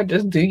want to do that?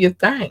 Just do your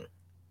thing.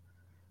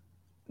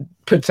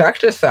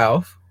 Protect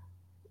yourself.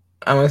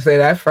 I'm gonna say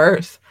that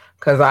first,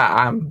 because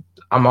I'm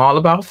all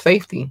about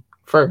safety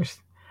first.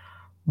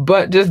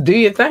 But just do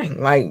your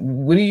thing. Like,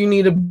 what do you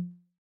need to?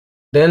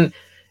 Then,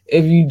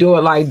 if you do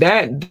it like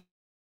that,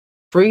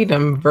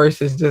 freedom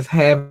versus just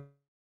have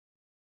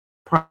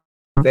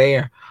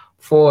there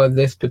for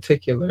this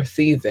particular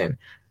season.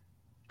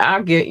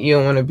 I get you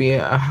don't want to be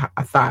a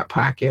thought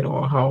pocket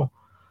or a hoe,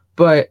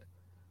 but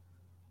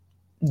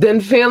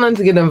then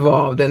feelings get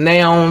involved, and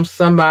now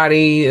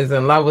somebody is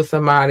in love with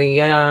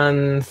somebody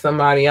and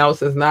somebody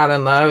else is not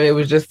in love. It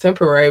was just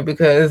temporary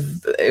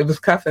because it was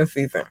cuffing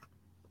season.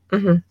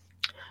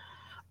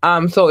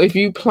 So if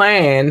you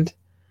planned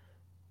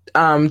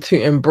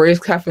to embrace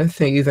cuffing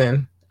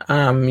season,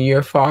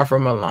 you're far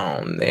from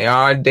alone. There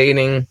are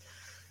dating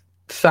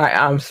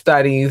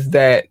studies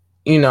that,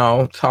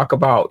 talk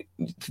about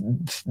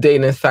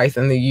dating sites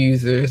and the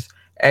users'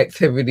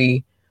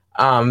 activity.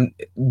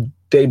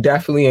 They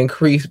definitely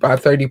increased by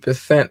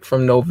 30%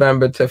 from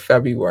November to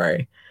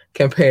February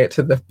compared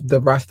to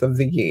the rest of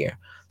the year.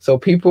 So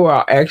people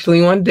are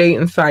actually on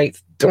dating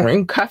sites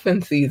during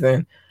cuffing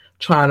season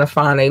trying to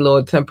find a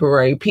little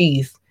temporary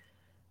peace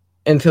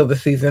until the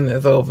season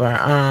is over.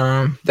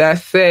 That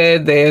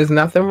said, there's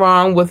nothing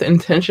wrong with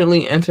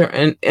intentionally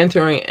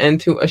entering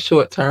into a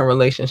short-term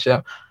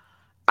relationship.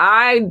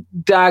 I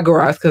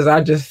digress because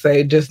I just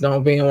say just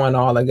don't be in one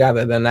all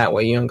together. Then that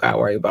way you don't got to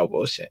worry about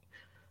bullshit.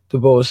 The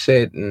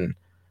bullshit and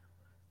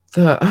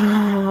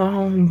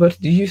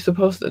but you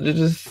supposed to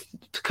just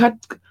cut.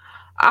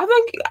 I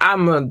think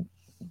I'm a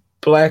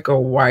black or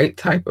white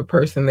type of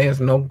person. There's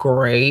no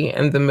gray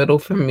in the middle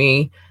for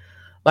me.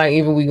 Like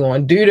either we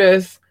going to do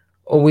this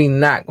or we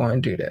not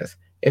going to do this.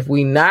 If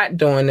we not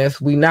doing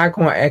this, we not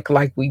going to act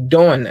like we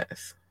doing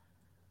this.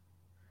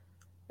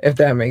 If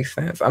that makes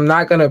sense. I'm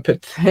not going to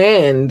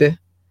pretend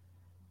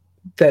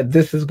that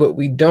this is what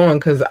we doing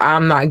because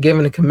I'm not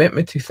giving a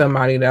commitment to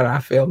somebody that I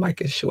feel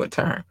like is short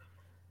term.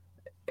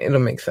 It'll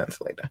make sense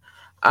later.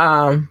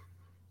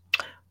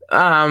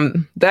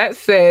 That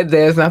said,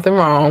 there's nothing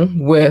wrong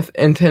with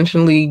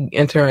intentionally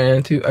entering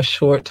into a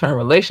short-term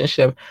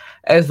relationship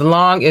as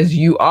long as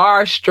you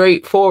are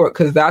straightforward,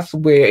 because that's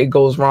where it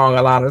goes wrong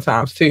a lot of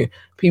times too.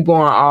 People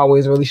aren't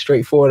always really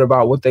straightforward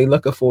about what they're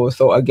looking for.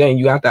 So again,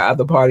 you got the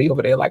other party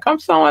over there like, I'm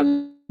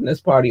sewing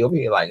this party over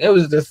here. Like it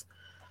was just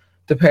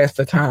to pass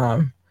the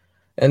time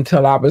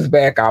until I was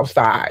back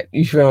outside.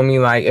 You feel me?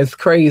 Like it's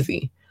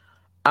crazy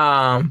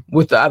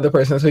with the other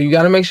person. So you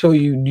got to make sure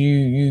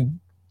you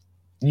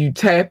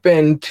tap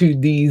into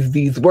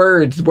these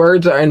words.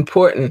 Words are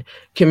important.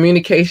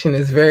 Communication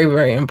is very,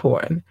 very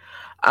important.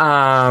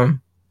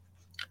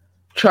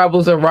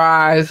 Troubles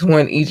arise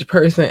when each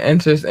person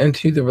enters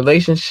into the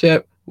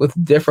relationship with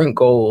different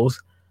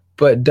goals,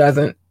 but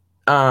doesn't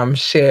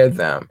share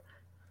them.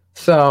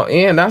 So,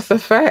 yeah, that's a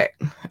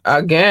fact.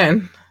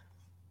 Again,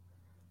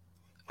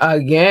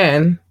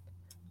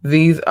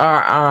 these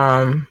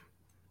are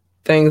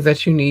things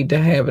that you need to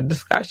have a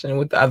discussion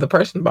with the other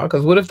person about.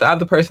 Because what if the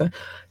other person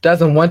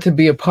doesn't want to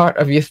be a part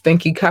of your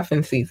stinky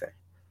cuffing season?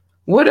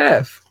 What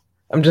if?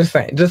 I'm just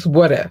saying, just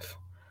what if?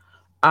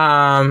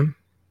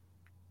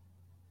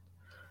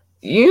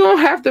 You don't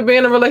have to be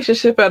in a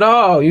relationship at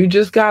all. You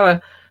just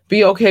gotta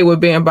be okay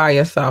with being by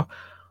yourself.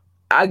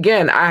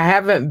 Again,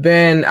 I've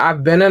been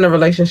in a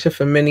relationship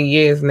for many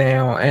years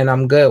now, and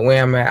I'm good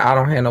where I'm at. I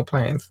don't have no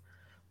plans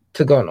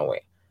to go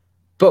nowhere.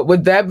 But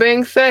with that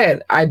being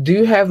said, I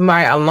do have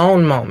my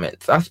alone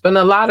moments. I spend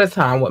a lot of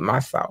time with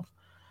myself.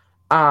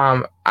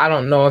 I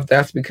don't know if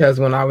that's because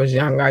when I was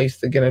young, I used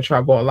to get in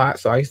trouble a lot.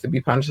 So I used to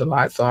be punished a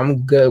lot. So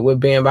I'm good with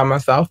being by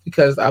myself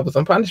because I was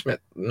on punishment.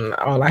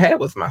 All I had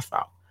was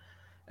myself.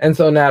 And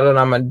so now that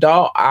I'm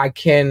adult, I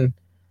can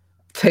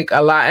take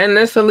a lot. And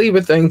it's a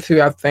Libra thing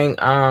too, I think.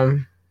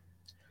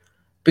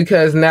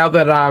 Because now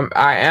that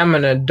I am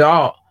an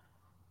adult,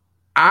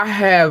 I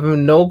have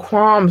no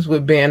qualms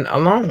with being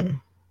alone.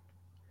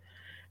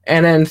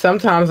 And then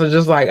sometimes I'm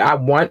just like, I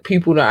want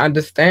people to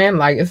understand,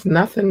 like, it's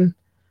nothing.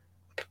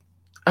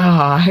 Oh,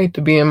 I hate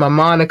to be in my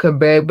Monica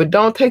bag, but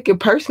don't take it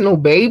personal,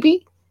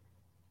 baby.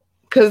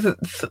 Because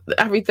it's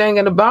everything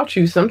about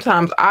you.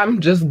 Sometimes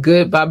I'm just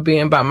good by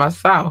being by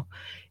myself.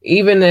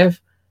 Even if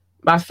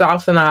my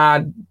spouse and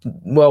I,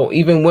 well,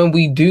 even when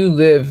we do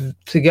live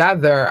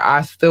together,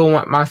 I still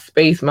want my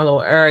space, my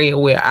little area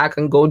where I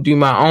can go do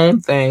my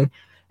own thing.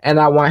 And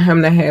I want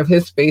him to have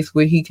his space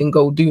where he can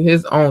go do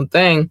his own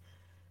thing.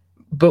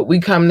 But we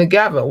come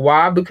together.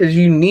 Why? Because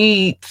you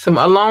need some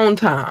alone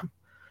time.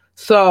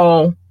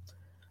 So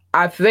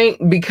I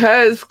think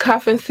because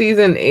cuffing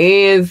season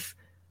is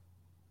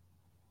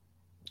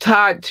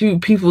tied to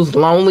people's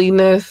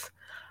loneliness,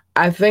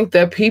 I think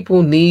that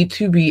people need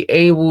to be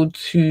able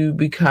to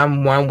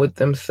become one with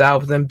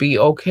themselves and be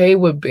okay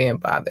with being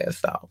by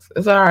themselves.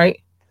 It's all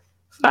right.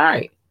 It's all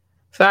right.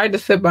 It's all right to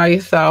sit by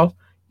yourself.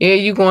 Yeah,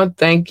 you're going to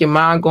think, your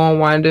mind going to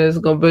wander.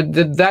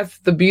 But that's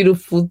the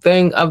beautiful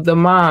thing of the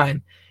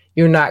mind.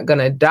 You're not going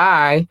to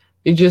die.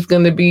 You're just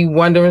going to be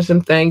wondering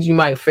some things. You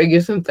might figure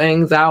some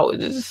things out.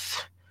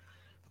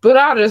 But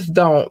I just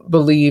don't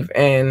believe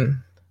in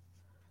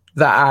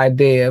the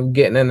idea of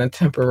getting in a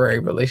temporary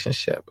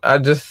relationship.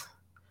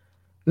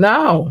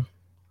 No.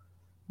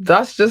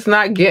 That's just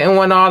not getting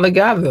one all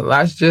together.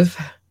 Let's just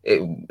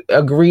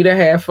agree to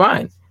have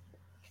fun.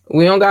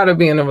 We don't got to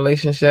be in a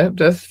relationship.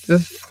 Let's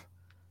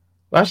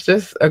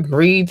just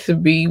agree to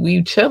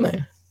be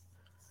chilling.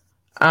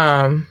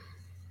 So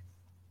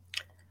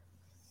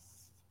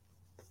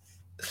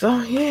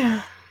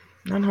yeah,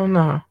 I don't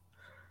know.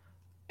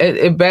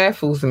 It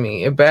baffles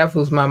me. It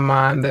baffles my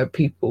mind that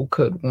people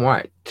could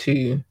want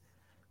to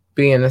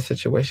be in a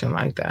situation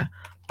like that.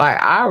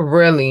 Like I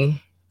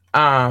really,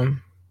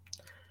 I'm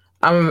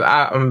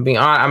being honest,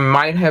 I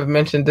might have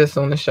mentioned this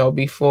on the show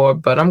before,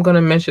 but I'm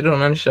gonna mention it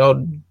on the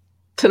show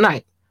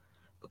tonight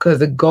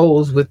because it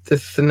goes with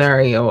this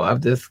scenario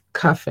of this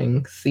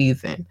cuffing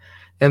season.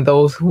 And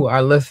those who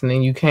are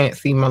listening, you can't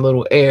see my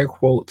little air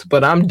quotes,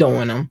 but I'm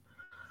doing them.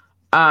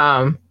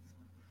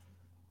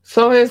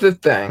 So here's the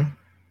thing.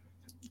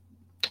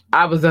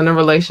 I was in a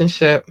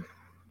relationship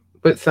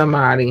with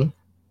somebody.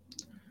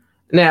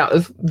 Now,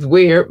 it's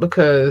weird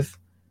because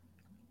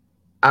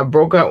I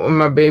broke up with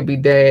my baby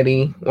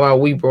daddy. Well,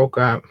 we broke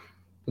up.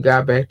 We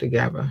got back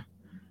together.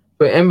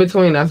 But in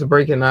between us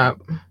breaking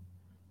up,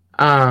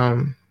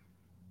 I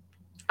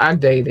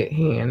dated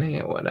here and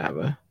there,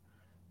 whatever.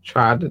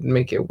 Tried to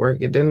make it work.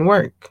 It didn't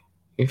work.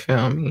 You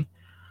feel me?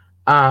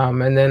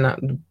 And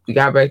then we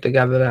got back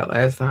together that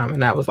last time,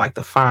 and that was like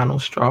the final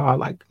straw.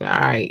 Like, all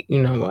right,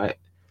 you know what?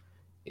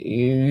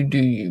 You do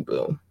you,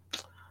 boo.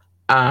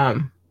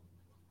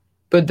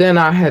 But then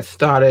I had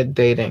started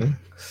dating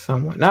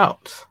someone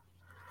else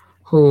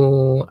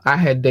who I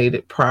had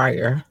dated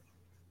prior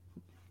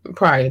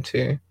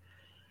to.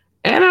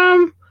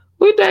 And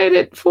we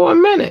dated for a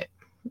minute.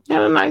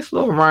 Had a nice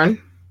little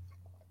run.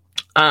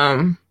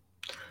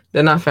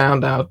 Then I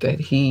found out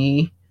that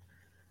he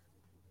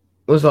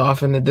was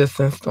off in the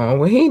distance doing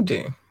what he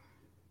do.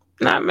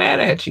 Not mad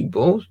at you,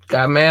 boo.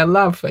 Got mad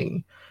love for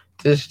you.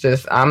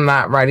 Just I'm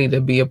not ready to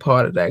be a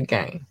part of that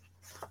game.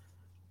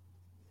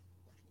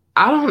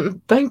 I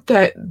don't think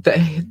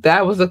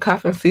that was a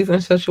cuffing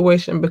season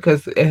situation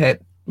because it had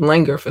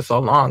lingered for so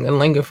long and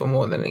lingered for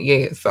more than a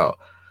year. So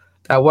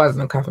that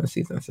wasn't a cuffing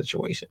season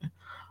situation.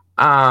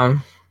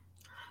 Then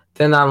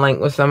I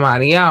linked with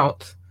somebody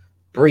else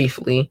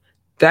briefly.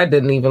 That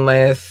didn't even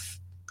last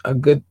a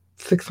good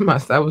 6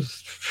 months. That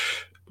was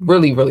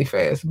really, really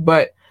fast.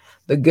 But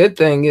the good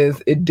thing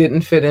is it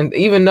didn't fit in,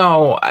 even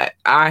though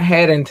I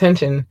had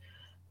intention,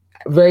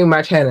 very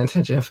much had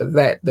intention for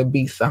that to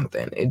be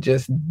something. It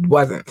just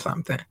wasn't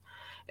something.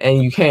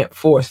 And you can't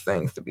force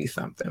things to be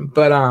something.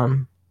 But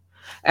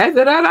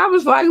after that, I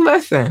was like,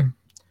 listen,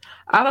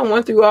 I done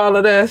went through all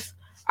of this.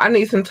 I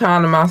need some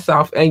time to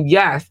myself. And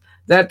yes,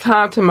 that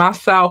time to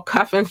myself,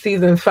 cuffing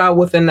season fell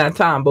within that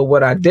time. But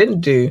what I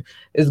didn't do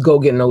is go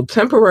get no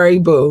temporary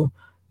boo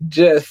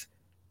just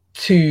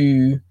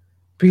to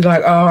be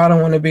like, oh, I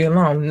don't want to be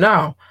alone.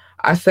 No,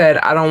 I said,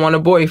 I don't want a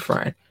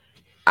boyfriend.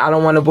 I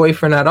don't want a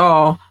boyfriend at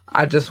all.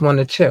 I just want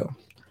to chill.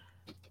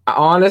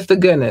 Honest to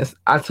goodness,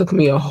 I took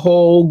me a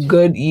whole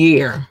good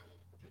year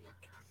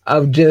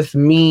of just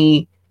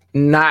me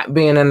not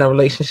being in a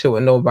relationship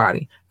with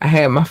nobody. I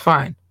had my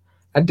fun.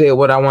 I did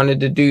what I wanted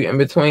to do in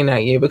between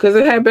that year because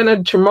it had been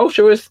a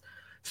tumultuous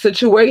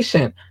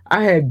situation.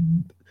 I had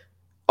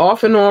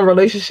off and on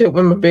relationship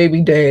with my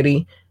baby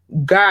daddy,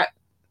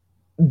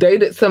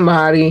 dated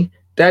somebody.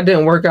 That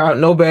didn't work out.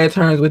 No bad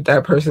terms with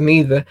that person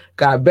either.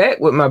 Got back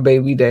with my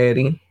baby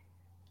daddy.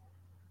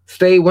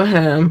 Stayed with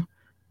him.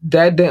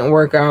 That didn't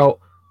work out.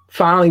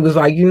 Finally was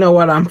like, you know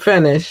what? I'm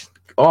finished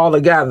all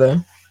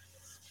together.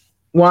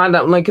 Wound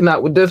up linking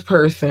up with this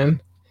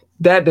person.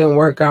 That didn't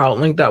work out.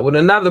 Linked up with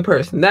another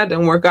person. That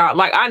didn't work out.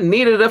 Like, I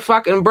needed a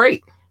fucking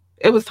break.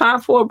 It was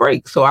time for a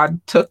break. So I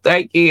took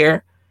that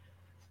year.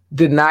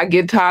 Did not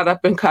get tied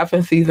up in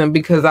cuffing season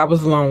because I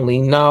was lonely.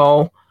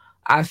 No,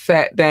 I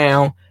sat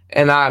down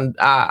and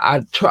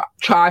I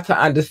tried to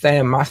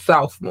understand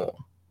myself more.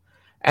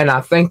 And I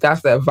think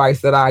that's the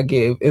advice that I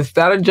give.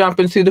 Instead of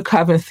jumping to the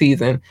cuffing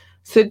season,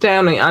 sit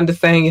down and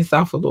understand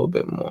yourself a little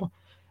bit more.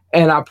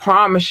 And I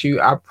promise you,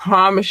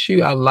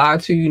 I lie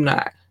to you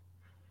not.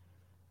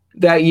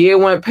 That year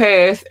went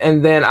past,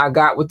 and then I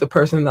got with the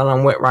person that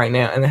I'm with right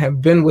now, and I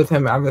have been with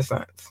him ever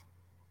since.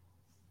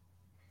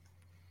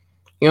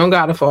 You don't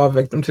got to fall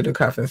victim to the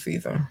cuffing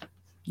season.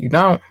 You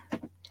don't.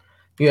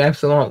 You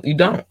absolutely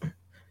don't.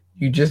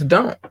 You just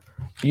don't.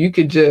 You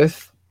could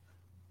just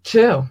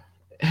chill.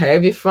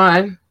 Have your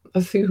fun.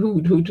 Let's see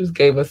who just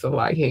gave us a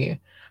like here.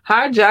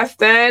 Hi,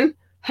 Justin.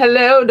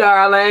 Hello,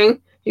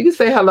 darling. You can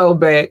say hello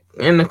back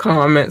in the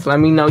comments. Let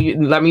me know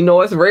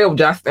it's real,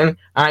 Justin.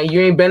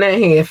 You ain't been in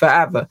here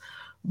forever.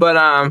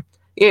 But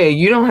yeah,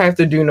 you don't have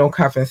to do no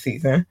cuffing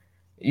season.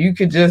 You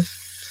could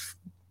just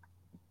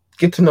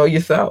get to know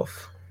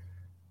yourself.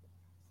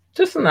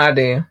 Just an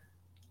idea.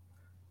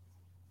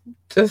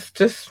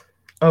 Just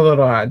a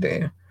little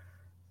idea.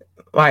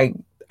 Like,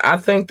 I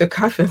think the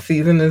cuffing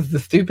season is the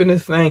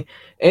stupidest thing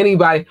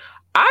anybody.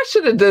 I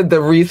should have did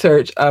the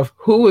research of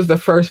who was the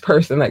first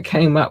person that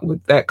came up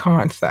with that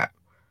concept.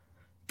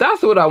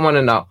 That's what I want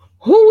to know.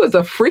 Who was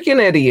a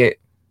freaking idiot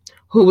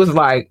who was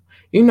like,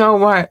 you know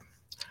what?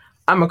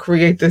 I'm going to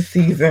create this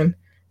season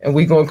and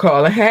we're going to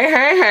call it,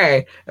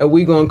 hey, and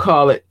we're going to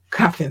call it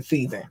cuffing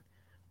season.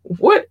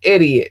 What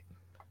idiot?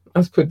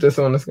 Let's put this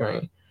on the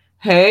screen.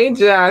 Hey,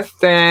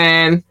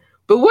 Justin.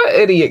 But what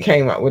idiot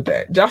came up with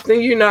that?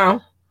 Justin, you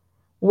know,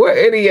 What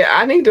idiot?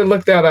 I need to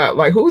look that up.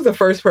 Like, who's the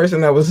first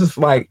person that was just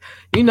like,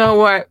 you know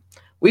what?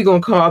 We gonna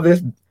call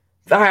this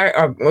die?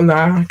 Well, no,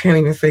 I can't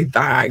even say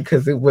die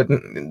because it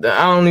wouldn't.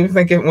 I don't even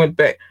think it went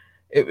back.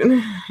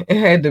 It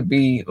had to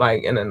be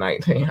like in the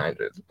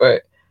 1900s.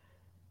 But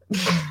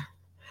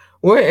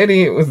what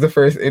idiot was the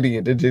first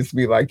idiot to just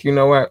be like, you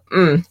know what?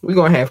 We're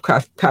gonna have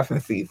cuffing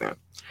season,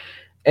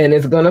 and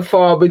it's gonna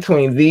fall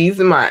between these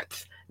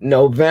months,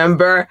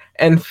 November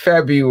and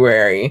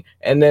February,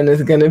 and then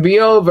it's gonna be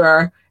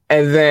over.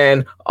 And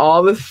then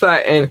all of a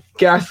sudden,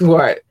 guess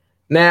what?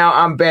 Now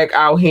I'm back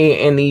out here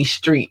in these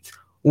streets.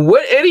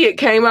 What idiot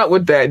came up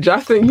with that?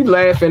 Justin, you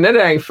laughing. It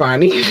ain't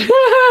funny.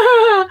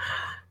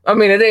 I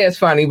mean, it is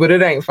funny, but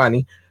it ain't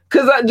funny.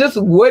 Because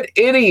what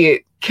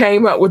idiot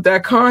came up with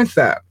that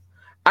concept?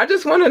 I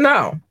just want to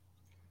know.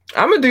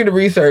 I'm going to do the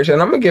research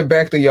and I'm going to get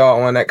back to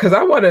y'all on that because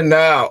I want to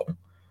know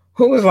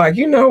who was like,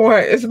 you know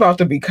what? It's about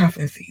to be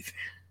cuffing season.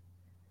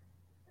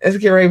 It's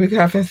getting ready to be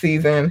cuffing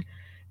season.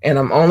 And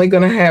I'm only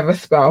going to have a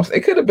spouse.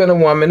 It could have been a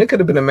woman. It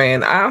could have been a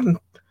man.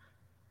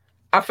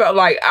 I felt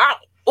like, I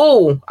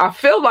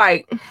feel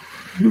like,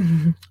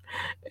 and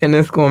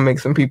it's going to make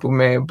some people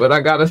mad, but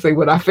I got to say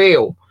what I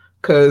feel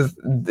because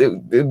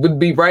it would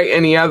be right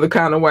any other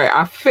kind of way.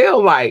 I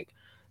feel like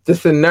the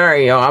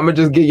scenario, I'm going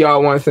to just give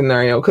y'all one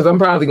scenario because I'm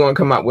probably going to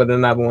come up with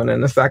another one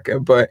in a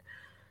second. But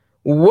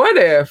what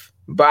if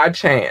by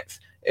chance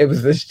it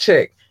was this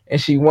chick and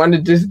she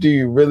wanted this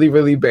dude really,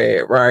 really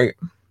bad, right?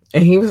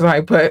 And he was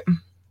like, but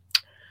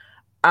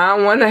I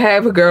want to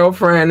have a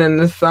girlfriend in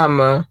the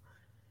summer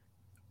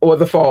or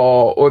the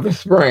fall or the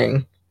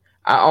spring.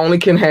 I only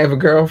can have a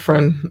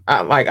girlfriend.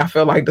 I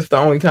feel like that's the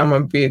only time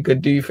I'm be a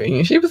good dude for you.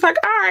 And she was like,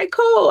 all right,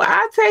 cool.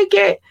 I'll take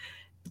it.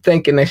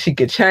 Thinking that she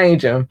could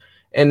change him.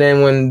 And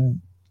then when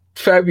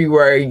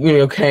February,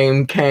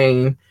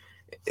 came,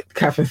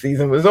 cuffing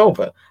season was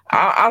over.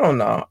 I don't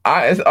know.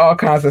 It's all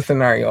kinds of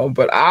scenario.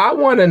 But I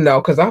want to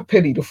know, because I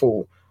pity the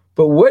fool.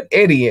 But what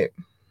idiot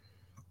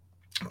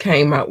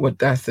came up with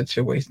that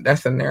situation, that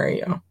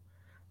scenario?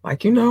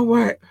 Like, you know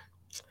what?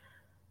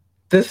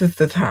 This is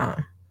the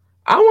time.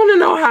 I want to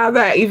know how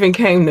that even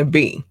came to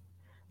be.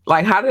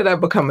 Like, how did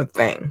that become a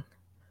thing?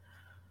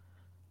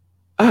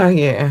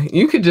 Yeah,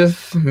 you could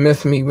just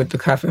miss me with the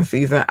cuffing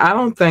season. I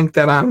don't think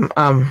that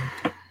I'm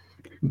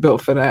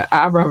built for that.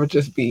 I'd rather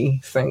just be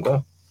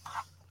single.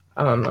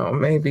 I don't know.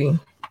 Maybe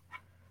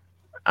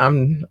I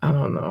don't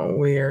know,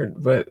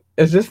 weird, but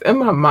it's just in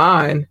my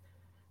mind.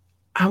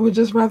 I would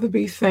just rather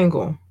be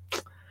single.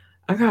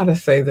 I gotta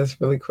say this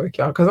really quick,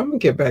 y'all, because I'm gonna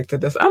get back to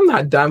this. I'm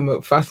not done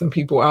with fussing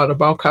people out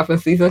about cuffing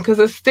season because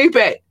it's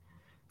stupid.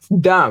 It's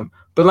dumb.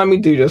 But let me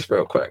do this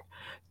real quick.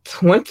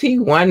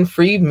 21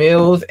 free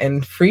meals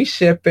and free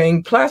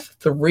shipping, plus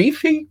 3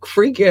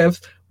 free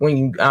gifts when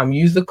you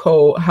use the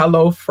code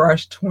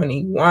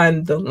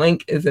HelloFresh21. The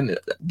link is in the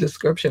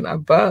description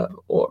above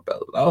or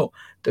below,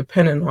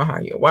 depending on how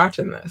you're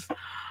watching this.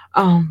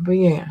 But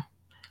yeah,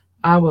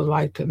 I would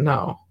like to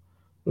know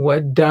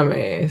what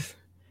dumbass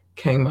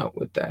came up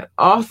with that.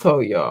 Also,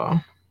 y'all,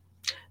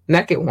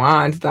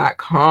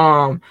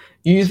 nakedwines.com.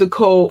 Use the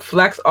code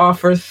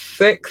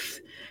FlexOffer6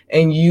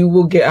 and you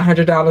will get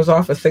 $100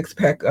 off a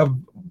 6-pack of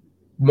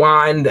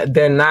wine.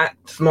 They're not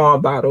small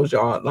bottles,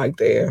 y'all. Like,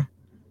 they're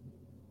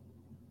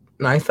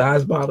nice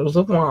size bottles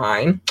of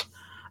wine.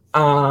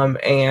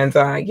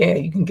 Yeah,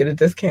 you can get a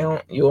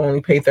discount. You'll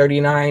only pay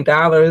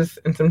 $39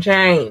 and some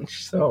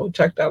change. So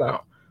check that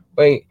out.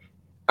 Wait.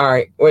 All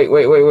right,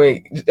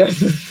 wait.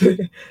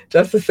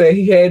 Just to say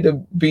he had to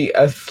be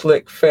a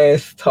slick,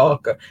 fast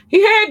talker.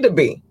 He had to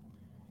be.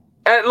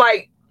 And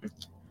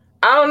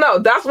I don't know.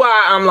 That's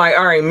why I'm like,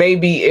 all right,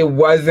 maybe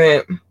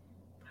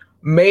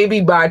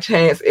by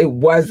chance it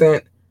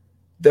wasn't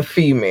the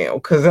female.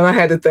 Because then I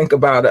had to think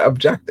about it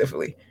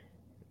objectively.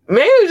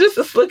 Maybe it was just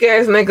a slick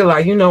ass nigga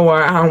like, you know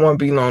what? I don't want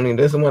to be lonely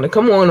this morning.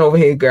 Come on over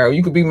here, girl.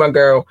 You could be my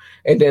girl.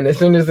 And then as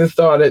soon as it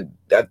started,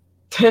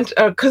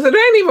 because it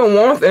ain't even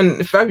warm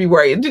in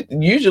February.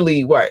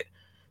 Usually,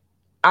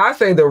 I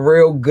say the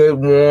real good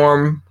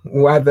warm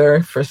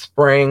weather for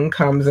spring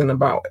comes in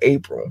about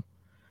April.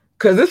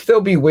 Because it still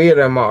be weird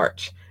in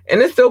March.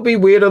 And it still be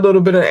weird a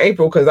little bit in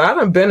April because I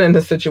done been in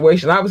the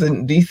situation. I was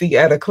in D.C.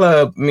 at a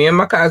club, me and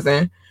my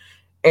cousin,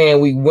 and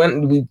we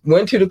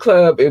went to the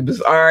club. It was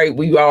all right.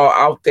 We all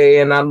out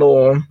there in our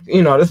little,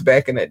 this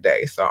back in the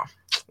day. So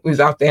we was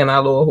out there in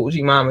our little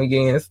hoochie mama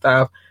again and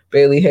stuff.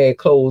 Barely had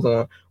clothes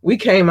on. We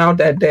came out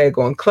that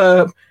daggone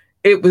club.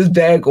 It was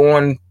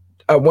daggone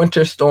a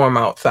winter storm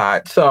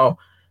outside. So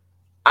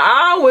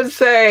I would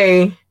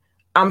say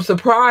I'm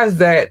surprised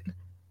that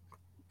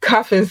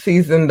cuffing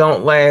season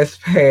don't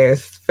last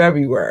past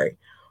February.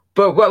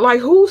 But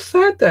who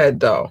said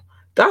that though?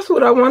 That's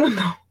what I want to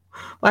know.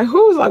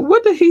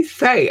 What did he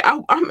say?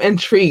 I'm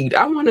intrigued.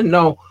 I want to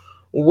know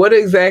what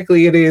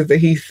exactly it is that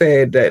he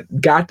said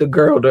that got the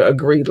girl to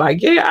agree.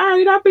 Like, yeah, all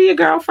right, I'll be your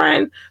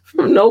girlfriend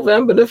from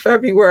November to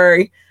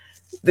February.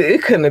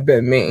 It couldn't have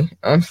been me.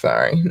 I'm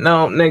sorry.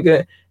 No,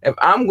 nigga, if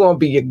I'm going to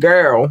be your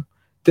girl,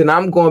 then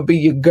I'm going to be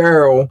your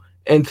girl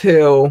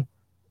until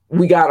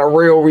we got a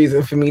real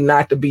reason for me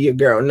not to be your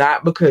girl,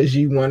 not because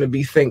you want to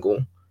be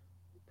single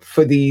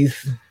for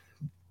these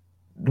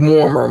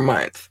warmer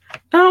months.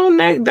 No,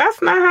 Nick,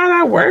 that's not how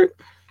that works.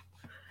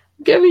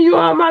 Giving you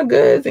all my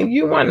goods and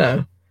you want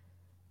to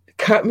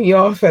cut me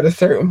off at a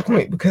certain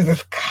point because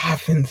it's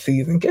cuffing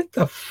season. Get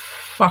the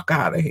fuck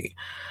out of here.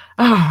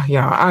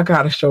 Y'all, I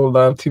gotta show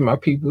love to my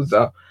peoples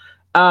though.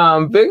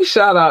 Big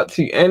shout out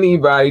to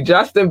anybody.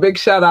 Justin, big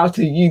shout out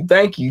to you.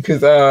 Thank you.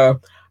 Cause I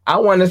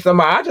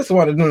just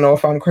wanted to know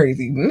if I'm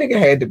crazy. The nigga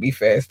had to be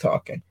fast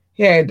talking.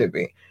 He had to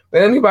be.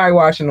 But anybody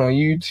watching on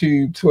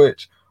YouTube,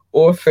 Twitch,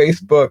 or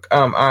Facebook,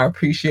 I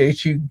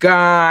appreciate you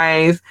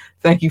guys.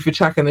 Thank you for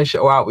checking the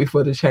show out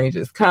before the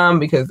changes come,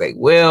 because they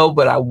will,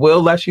 but I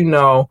will let you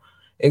know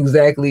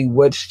exactly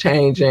what's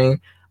changing.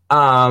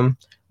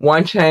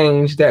 One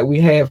change that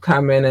we have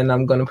coming, and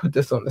I'm going to put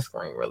this on the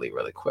screen really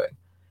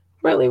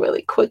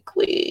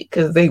quickly,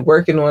 because they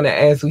working on it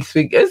as we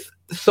speak. It's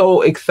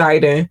so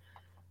exciting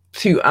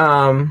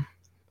to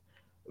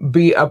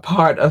be a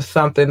part of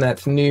something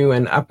that's new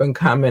and up and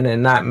coming,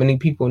 and not many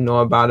people know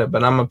about it,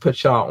 but I'm gonna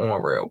put y'all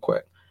on real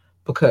quick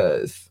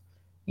because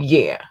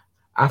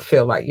I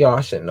feel like y'all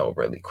should know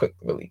really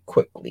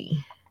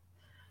quickly.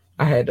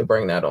 I had to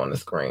bring that on the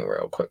screen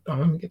real quick.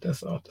 Let me get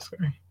this off the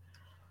screen.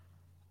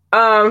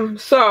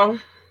 So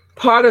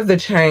part of the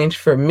change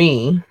for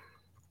me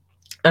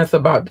that's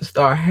about to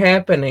start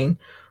happening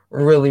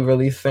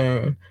really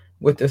soon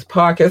with this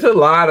podcast. A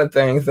lot of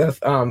things that's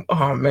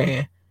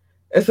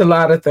it's a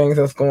lot of things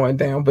that's going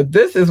down, but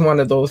this is one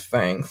of those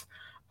things.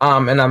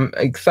 And I'm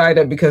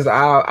excited because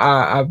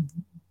I've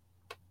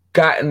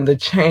gotten the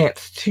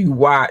chance to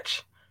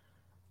watch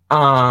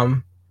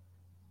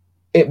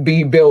it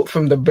be built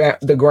from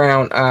the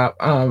ground up,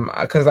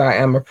 because I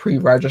am a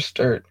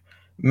pre-registered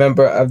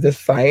member of this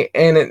site,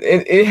 and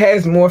it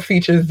has more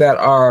features that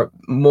are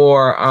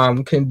more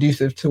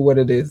conducive to what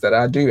it is that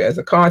I do as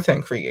a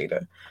content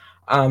creator.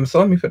 So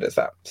let me put this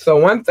up. So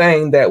one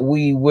thing that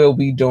we will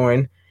be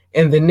doing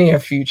in the near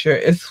future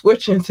is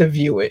switching to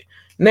View It.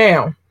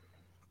 Now,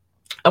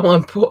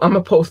 I'm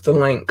gonna post a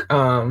link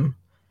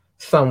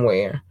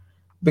somewhere,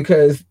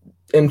 because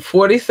in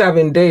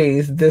 47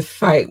 days this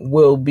site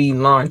will be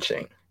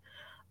launching,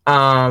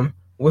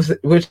 which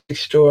is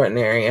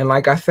extraordinary. And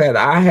like I said,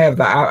 I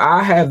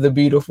have the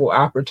beautiful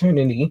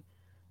opportunity,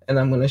 and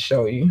I'm going to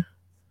show you,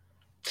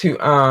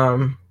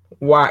 to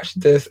watch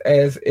this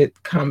as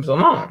it comes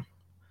along,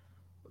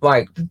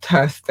 like the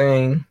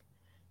testing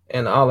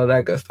and all of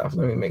that good stuff.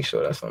 Let me make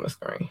sure that's on the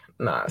screen.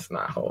 Nah, it's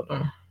not. Hold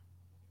on.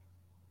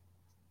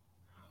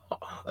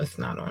 Oh, it's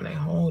not on there.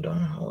 Hold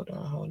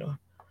on.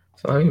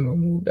 So let me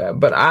remove that.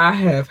 But I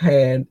have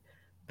had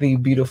the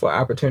beautiful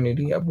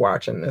opportunity of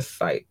watching this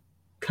site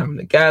come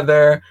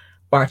together,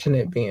 watching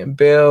it being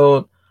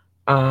built.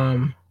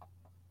 No,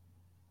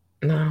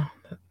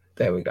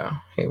 there we go.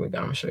 Here we go.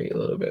 I'm gonna show you a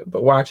little bit.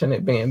 But watching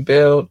it being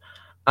built,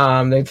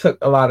 they took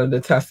a lot of the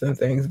testing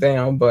things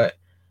down. But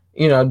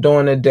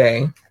during the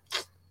day,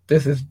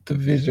 this is the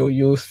visual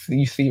you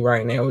see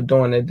right now.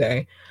 During the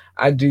day,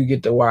 I do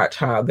get to watch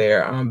how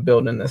they're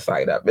building the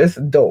site up. It's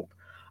dope,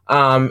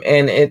 and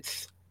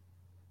it's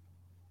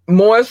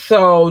more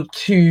so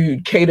to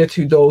cater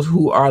to those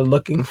who are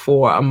looking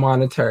for a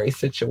monetary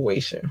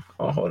situation.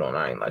 Oh, hold on.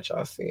 I ain't let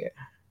y'all see it.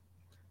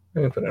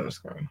 Let me put it on the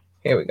screen.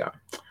 Here we go.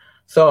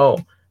 So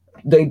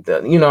they've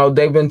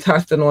been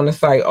testing on the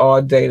site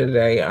all day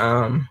today.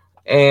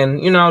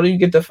 And you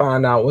get to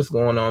find out what's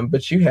going on,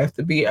 but you have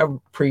to be a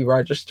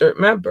pre-registered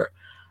member.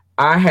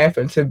 I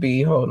happen to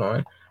be,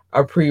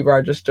 a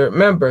pre-registered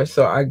member.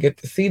 So I get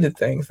to see the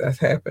things that's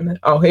happening.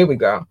 Oh, here we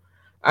go.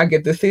 I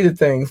get to see the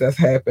things that's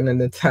happening,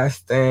 the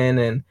testing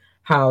and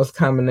how it's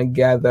coming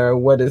together,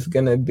 what it's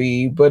going to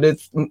be. But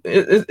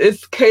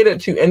it's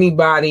catered to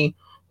anybody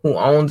who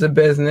owns a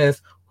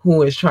business,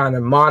 who is trying to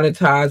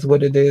monetize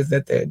what it is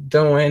that they're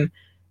doing.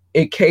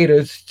 It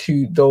caters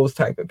to those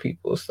type of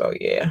people. So,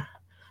 yeah,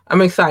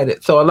 I'm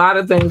excited. So a lot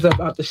of things are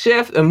about to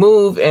shift and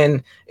move,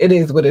 and it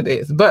is what it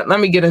is. But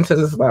let me get into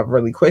this live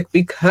really quick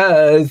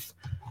because,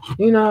 I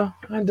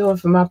do it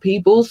for my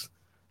peoples.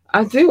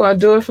 I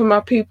do it for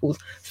my peoples.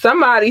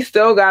 Somebody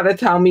still got to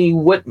tell me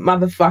what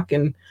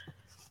motherfucking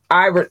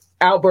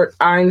Albert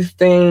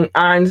Einstein,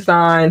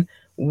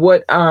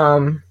 what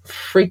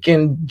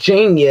freaking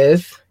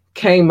genius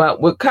came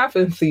up with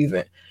cuffing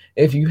season.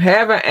 If you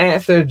have an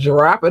answer,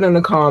 drop it in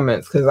the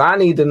comments, because I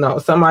need to know.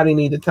 Somebody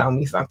need to tell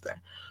me something.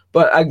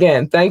 But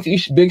again, thank you.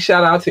 Big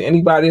shout out to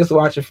anybody that's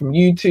watching from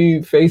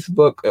YouTube,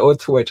 Facebook, or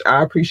Twitch.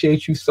 I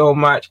appreciate you so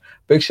much.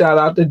 Big shout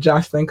out to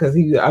Justin, because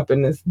he's up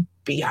in this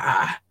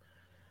BI.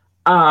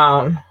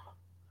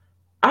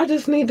 I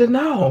just need to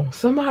know.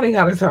 Somebody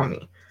got to tell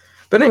me.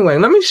 But anyway,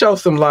 let me show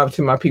some love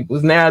to my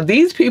peoples. Now,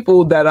 these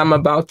people that I'm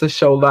about to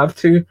show love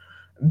to,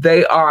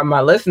 they are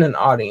my listening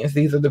audience.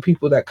 These are the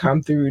people that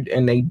come through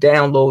and they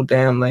download.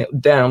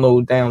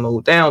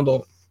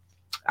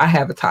 I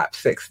have a top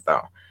 6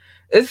 though.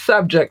 It's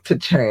subject to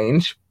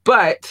change,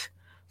 but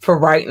for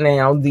right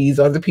now, these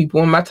are the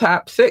people in my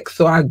top 6.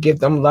 So I give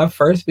them love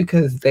first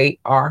because they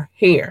are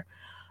here.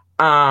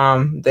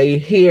 They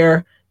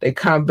hear, they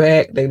come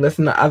back, they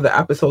listen to other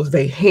episodes,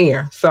 they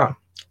hear. So,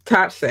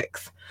 top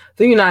 6,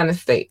 the United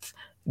States.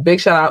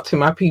 Big shout out to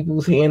my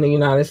peoples here in the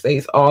United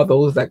States, all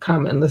those that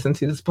come and listen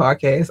to this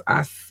podcast.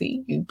 I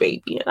see you,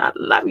 baby, and I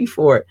love you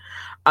for it.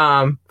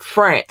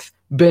 France,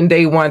 been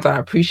day ones. I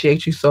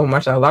appreciate you so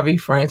much. I love you,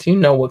 France. You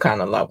know what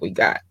kind of love we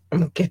got. I'm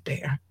going to get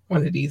there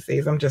one of these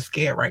days. I'm just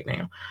scared right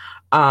now.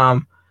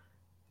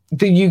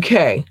 The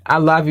UK, I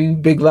love you.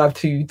 Big love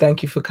to you.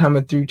 Thank you for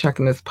coming through,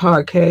 checking this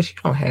podcast. You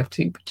don't have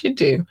to, but you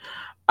do.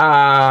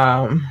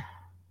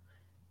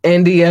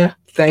 India,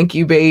 thank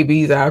you,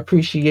 babies. I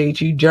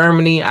appreciate you.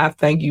 Germany, I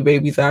thank you,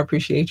 babies. I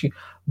appreciate you.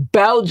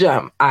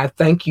 Belgium, I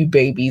thank you,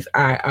 babies.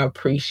 I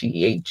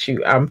appreciate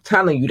you. I'm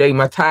telling you, they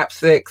my top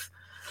 6.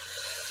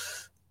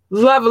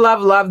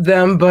 Love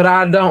them, but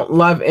I don't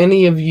love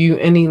any of you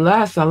any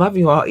less. I love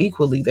you all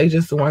equally. They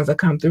just the ones that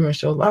come through and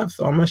show love,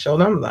 so I'm going to show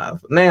them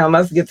love. Now,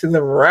 let's get to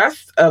the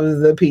rest of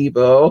the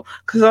people,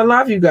 because I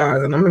love you guys,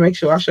 and I'm going to make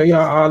sure I show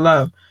y'all all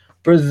love.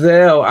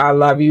 Brazil, I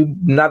love you.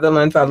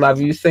 Netherlands, I love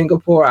you.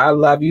 Singapore, I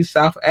love you.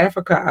 South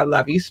Africa, I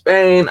love you.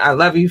 Spain, I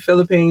love you.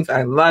 Philippines,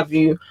 I love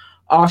you.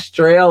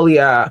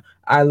 Australia,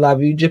 I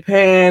love you.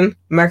 Japan,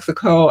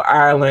 Mexico,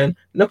 Ireland,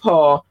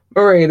 Nepal,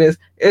 Mauritius,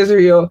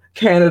 Israel,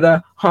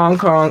 Canada, Hong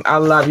Kong, I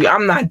love you.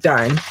 I'm not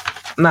done.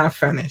 I'm not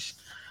finished.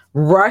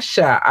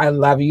 Russia, I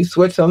love you.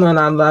 Switzerland,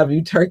 I love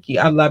you. Turkey,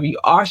 I love you.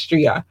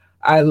 Austria,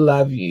 I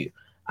love you.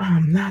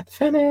 I'm not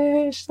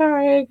finished.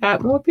 Sorry,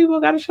 got more people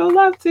got to show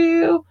love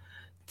to.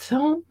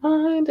 Don't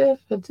mind if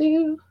I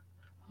do.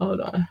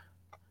 Hold on.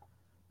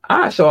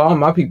 I show all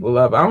my people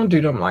love. I don't do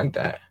them like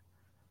that.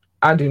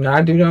 I do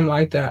not do them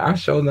like that. I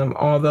show them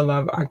all the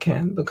love I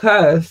can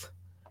because,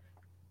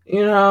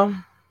 you know,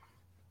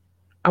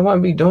 I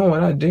wouldn't be doing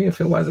what I do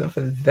if it wasn't for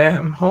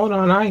them. Hold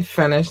on, I ain't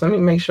finished. Let me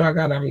make sure I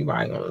got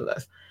everybody on the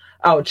list.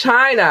 Oh,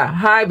 China.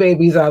 Hi,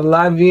 babies. I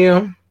love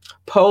you.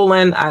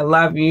 Poland, I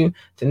love you.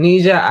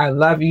 Tunisia, I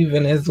love you.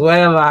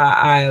 Venezuela,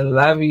 I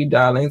love you,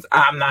 darlings.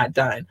 I'm not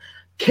done.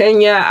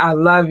 Kenya, I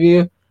love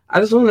you. I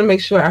just want to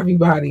make sure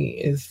everybody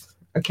is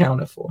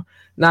accounted for.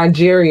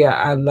 Nigeria,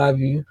 I love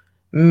you.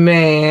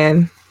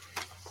 Man,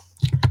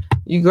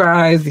 you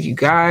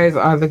guys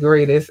are the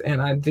greatest,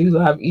 and I do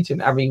love each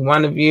and every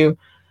one of you.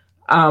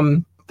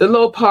 The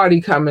little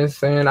party coming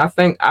soon. I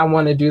think I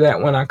want to do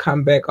that when I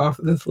come back off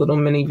of this little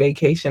mini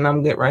vacation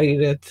I'm getting ready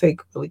to take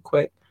really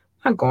quick.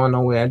 Not going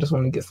nowhere. I just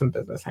want to get some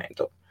business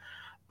handled.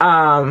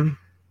 What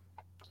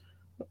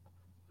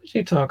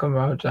you talking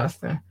about,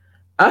 Justin?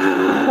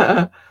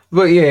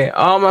 But yeah,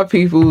 all my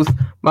peoples,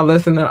 my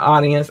listening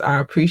audience, I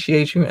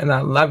appreciate you and I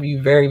love you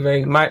very,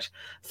 very much.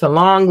 It's a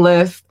long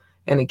list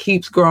and it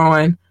keeps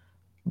growing,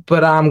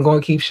 but I'm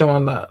going to keep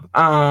showing love.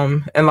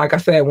 And like I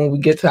said, when we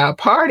get to our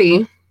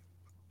party,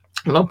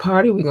 little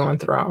party we're going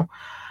to throw,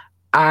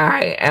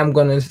 I am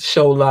going to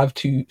show love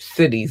to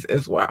cities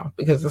as well,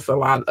 because it's a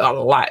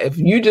lot. If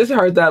you just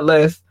heard that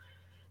list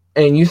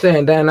and you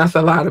saying, damn, that's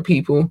a lot of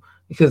people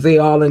because they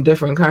all in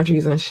different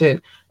countries and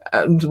shit.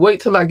 Wait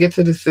till I get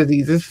to the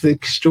cities. It's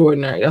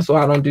extraordinary. That's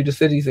why I don't do the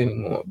cities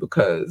anymore,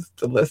 because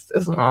the list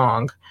is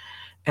long.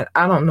 And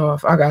I don't know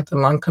if I got the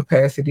lung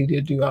capacity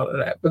to do all of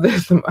that. But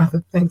there's some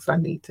other things I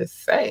need to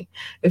say.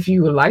 If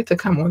you would like to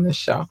come on the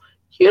show,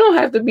 you don't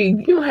have to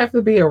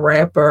be a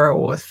rapper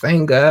or a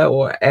singer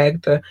or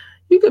actor.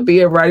 You could be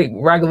a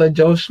regular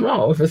Joe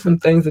Schmo. If there's some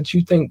things that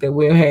you think that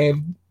we'll have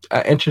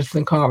an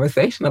interesting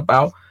conversation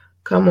about,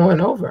 come on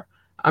over.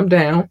 I'm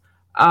down.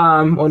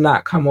 Or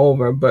not come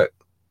over, but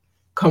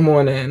come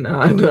on in.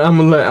 I'm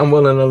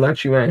willing to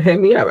let you in. Hit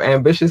me up,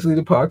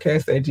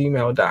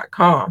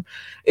 ambitiouslythepodcast@gmail.com.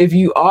 If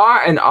you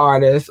are an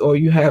artist or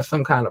you have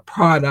some kind of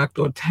product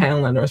or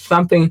talent or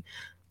something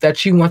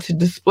that you want to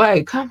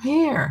display, come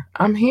here.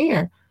 I'm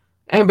here.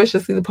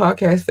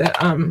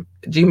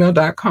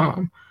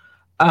 ambitiouslythepodcast@gmail.com.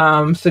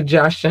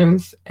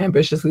 Suggestions,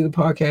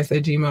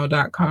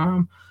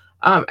 ambitiouslythepodcast@gmail.com.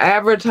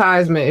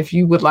 Advertisement, if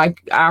you would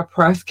like our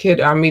press kit,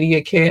 our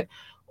media kit,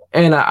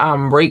 and a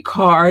rate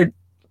card,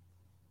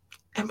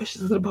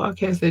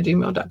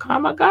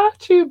 ambitiouslythepodcast@gmail.com. I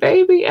got you,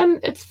 baby, and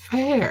it's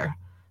fair.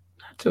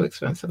 Not too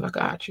expensive. I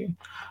got you.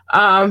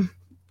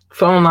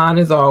 Phone line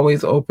is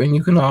always open.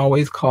 You can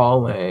always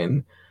call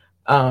in,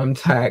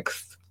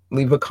 text,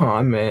 leave a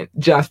comment.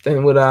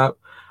 Justin, what up?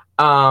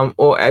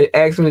 Or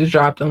ask me to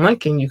drop the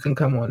link and you can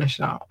come on the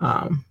show.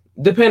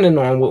 Depending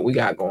on what we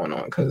got going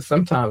on, because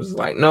sometimes it's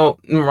like,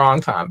 nope,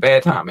 wrong time,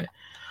 bad timing.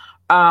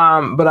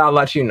 But I'll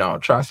let you know.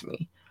 Trust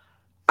me.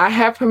 I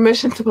have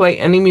permission to play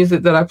any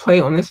music that I play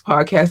on this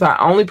podcast. I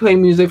only play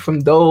music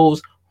from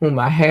those whom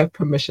I have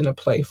permission to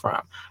play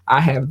from. I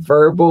have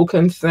verbal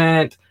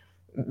consent,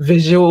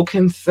 visual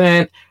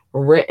consent,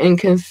 written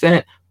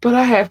consent, but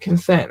I have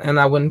consent and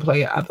I wouldn't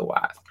play it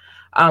otherwise.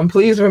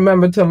 Please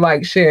remember to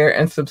like, share,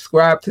 and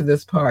subscribe to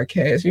this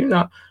podcast. You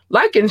know,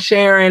 like and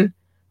sharing,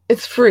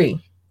 it's free.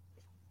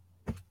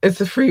 It's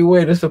a free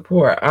way to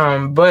support.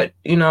 But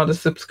you know, the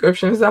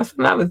subscriptions, that's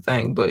another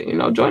thing. But you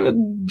know, join the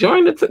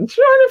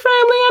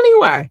family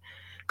anyway.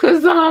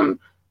 Cause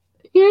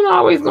you're not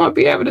always going to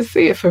be able to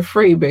see it for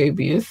free,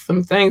 baby. It's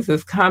some things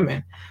that's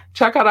coming.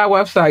 Check out our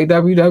website,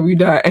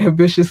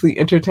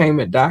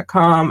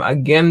 www.ambitiouslyentertainment.com.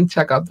 Again,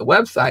 check out the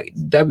website,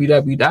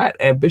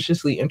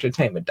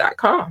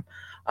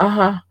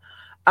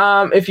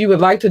 www.ambitiouslyentertainment.com. If you would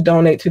like to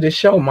donate to the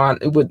show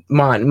with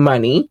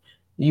money,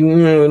 you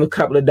want a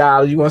couple of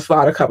dollars, you want to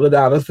slide a couple of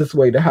dollars this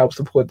way to help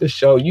support the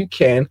show, you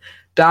can.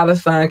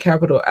 $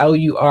 capital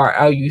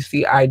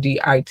LURLUCIDITY.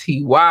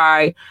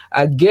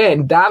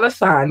 Again,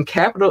 $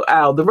 capital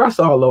L, the rest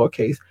all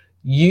lowercase,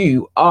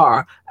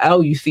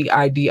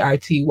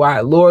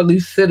 URLUCIDITY. Lord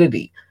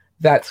Lucidity.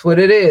 That's what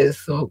it is.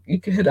 So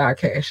you can hit our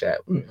Cash App,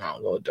 a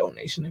little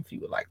donation if you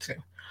would like to.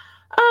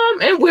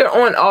 And we're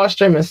on all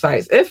streaming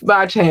sites. If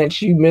by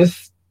chance you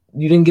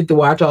didn't get to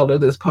watch all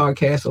of this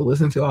podcast or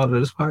listen to all of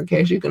this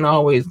podcast, you can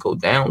always go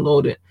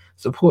download it,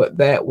 support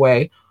that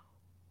way.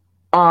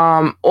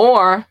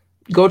 Or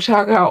go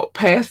check out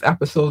past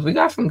episodes. We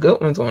got some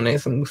good ones on there.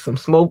 Some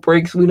smoke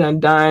breaks we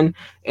done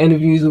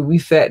interviews where we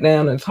sat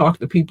down and talked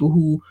to people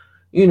who,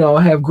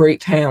 have great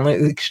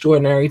talent,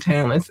 extraordinary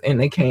talents, and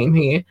they came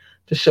here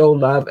to show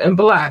love and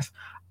bless.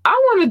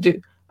 I'm going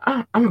to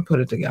put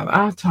it together.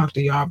 I'll talk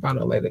to y'all about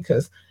it later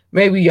because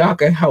maybe y'all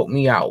can help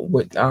me out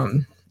with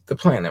the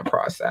planning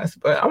process.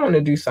 But I want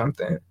to do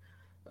a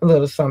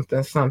little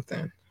something.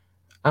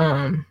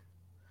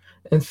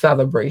 In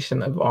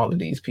celebration of all of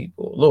these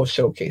people, a little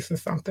showcase or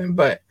something.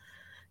 But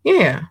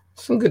yeah,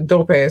 some good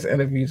dope ass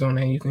interviews on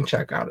there you can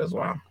check out as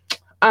well.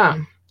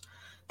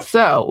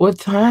 So what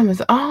time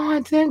is? Oh, I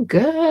did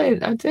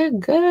good.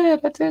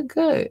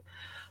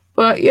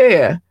 But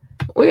yeah,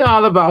 we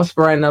all about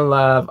spreading the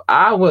love.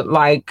 I would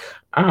like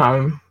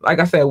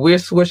I said, we're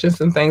switching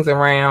some things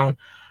around.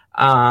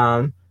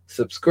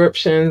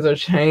 Subscriptions are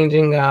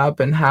changing up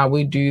and how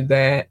we do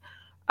that.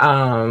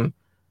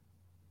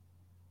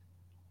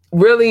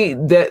 Really,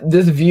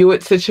 this View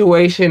It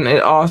situation,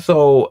 it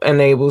also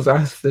enables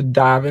us to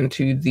dive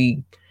into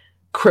the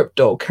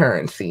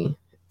cryptocurrency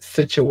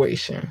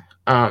situation.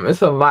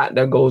 It's a lot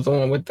that goes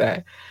on with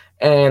that.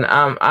 And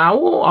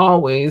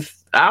I'll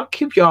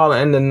keep y'all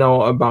in the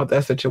know about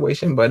that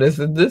situation, but it's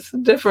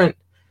different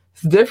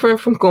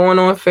from going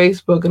on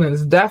Facebook, and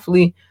it's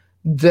definitely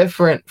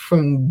different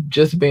from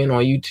just being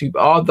on YouTube.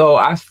 Although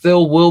I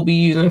still will be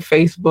using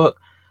Facebook,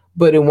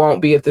 but it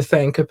won't be at the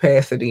same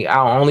capacity.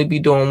 I'll only be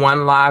doing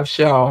one live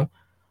show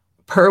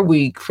per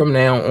week from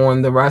now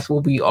on. The rest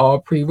will be all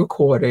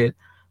pre-recorded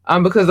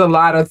because a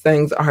lot of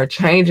things are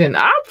changing.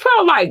 I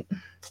felt like,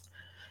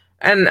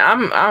 and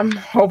I'm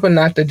hoping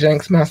not to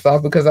jinx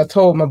myself because I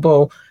told my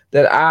boo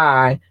that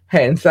I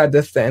hadn't said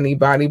this to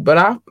anybody,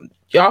 but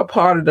y'all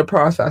part of the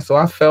process, so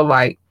I feel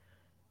like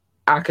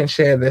I can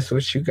share this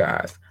with you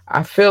guys.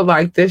 I feel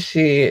like this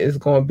year is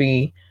going to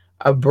be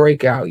a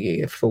breakout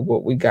year for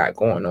what we got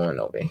going on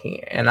over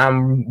here. And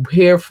I'm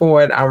here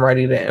for it. I'm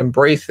ready to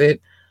embrace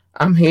it.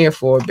 I'm here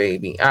for it,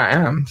 baby. I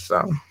am.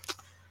 So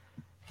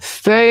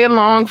stay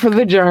along for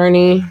the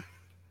journey,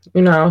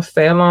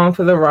 stay along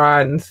for the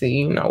ride and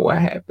see, what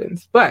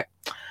happens. But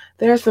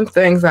there are some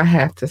things I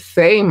have to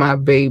say, my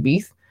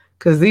babies,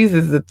 because these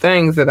are the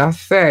things that I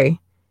say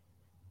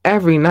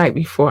every night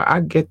before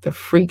I get the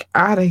freak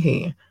out of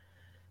here.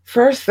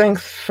 First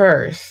things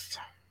first.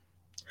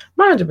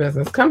 Mind your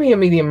business. Come here,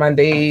 Media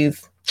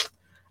Mondays.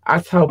 I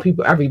tell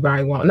people,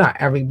 not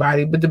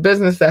everybody, but the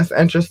business that's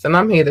interesting,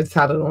 I'm here to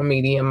tell it on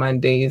Media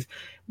Mondays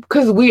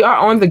because we are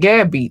on the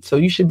Gab Beat, so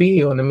you should be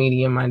here on the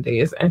Media Monday.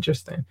 It's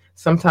interesting.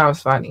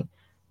 Sometimes funny.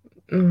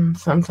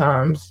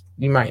 Sometimes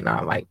you might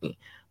not like me.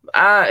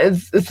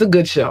 It's a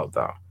good show,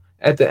 though,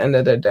 at the end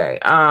of the day.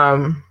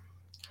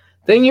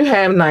 Then you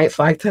have nights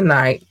like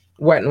tonight,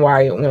 Wet and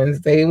Wired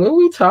Wednesday, where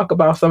we talk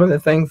about some of the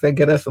things that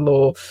get us a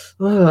little,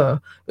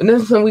 and then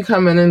when we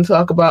come in and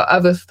talk about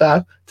other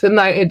stuff,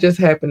 tonight it just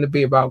happened to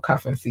be about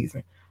cuffing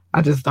season.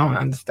 I just don't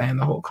understand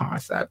the whole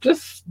concept.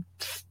 Just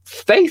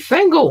stay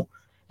single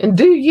and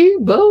do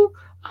you, boo.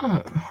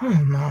 I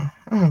don't know.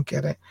 I don't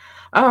get it.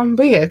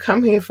 But yeah,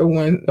 come here for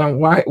Wet and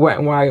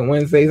Wired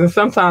Wednesdays, and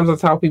sometimes I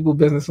tell people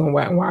business on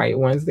Wet and Wired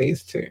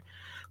Wednesdays too.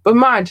 But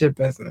mind your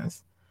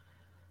business.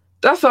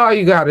 That's all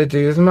you got to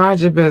do is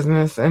mind your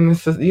business, and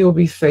you'll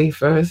be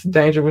safer. It's a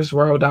dangerous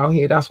world out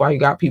here. That's why you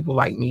got people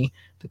like me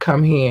to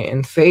come here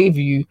and save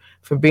you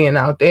from being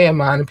out there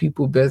minding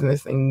people's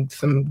business and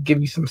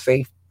give you some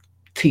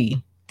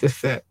safety to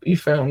sip. You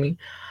feel me?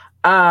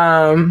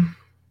 Love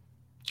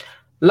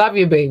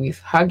your babies.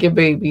 Hug your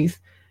babies.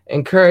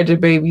 Encourage your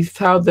babies.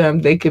 Tell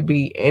them they could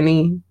be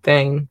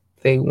anything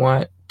they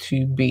want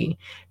to be.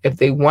 If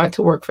they want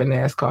to work for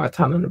NASCAR,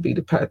 tell them to be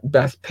the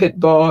best pit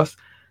boss,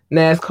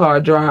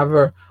 NASCAR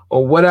driver,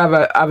 or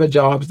whatever other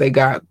jobs they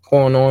got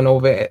going on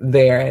over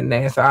there at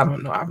NASA. I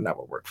don't know. I've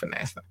never worked for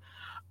NASA.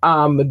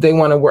 But they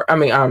want to work,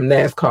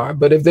 NASCAR.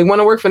 But if they want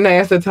to work for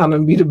NASA, tell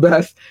them to be the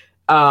best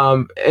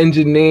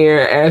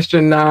engineer,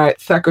 astronaut,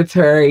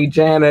 secretary,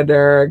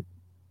 janitor,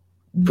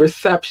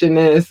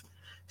 receptionist,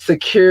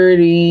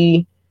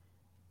 security,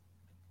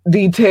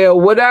 detail,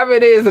 whatever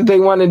it is that they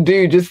want to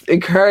do, just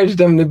encourage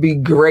them to be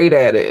great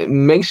at it.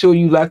 Make sure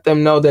you let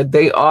them know that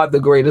they are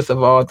the greatest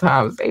of all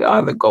times. They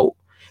are the GOAT.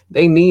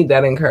 They need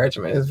that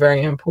encouragement. It's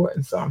very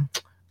important. So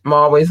I'm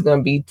always going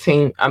to be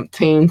I'm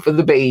team for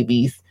the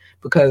babies,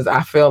 because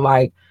I feel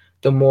like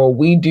the more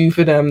we do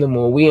for them, the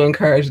more we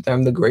encourage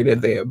them, the greater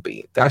they'll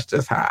be. That's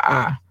just how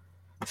I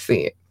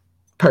see it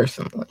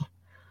personally.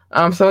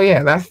 So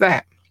yeah, that's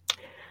that.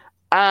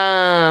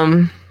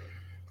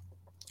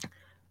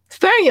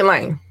 Stay in your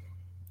lane.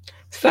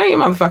 Stay in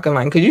your motherfucking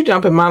lane. Because you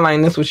jump in my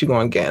lane, this is what you're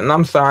going to get. And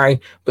I'm sorry,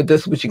 but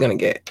this is what you're going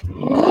to get.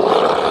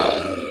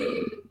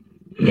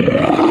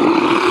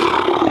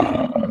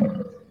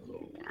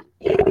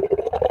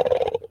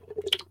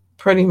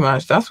 Pretty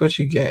much. That's what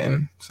you're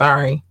getting.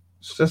 Sorry.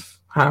 It's just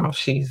how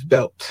she's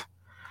built.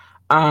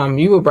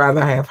 You would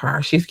rather have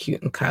her. She's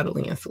cute and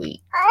cuddly and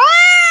sweet.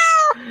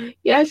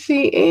 Yes,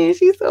 she is.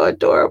 She's so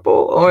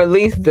adorable. Or at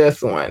least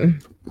this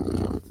one.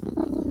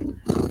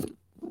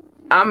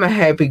 I'm a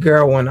happy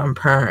girl when I'm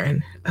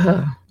purring.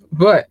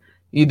 But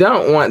you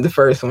don't want the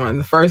first one.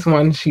 The first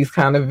one, she's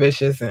kind of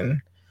vicious and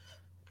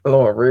a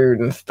little rude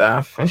and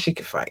stuff. And she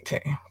can fight too.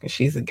 Because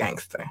she's a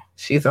gangster.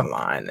 She's a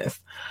lioness.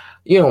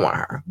 You don't want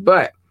her.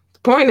 But the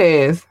point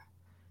is,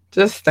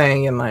 just stay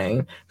in your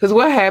lane. Because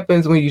what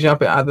happens when you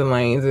jump in other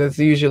lanes is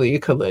usually a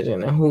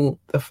collision. And who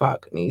the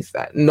fuck needs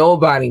that?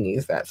 Nobody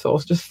needs that. So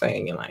it's just stay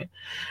in your lane.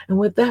 And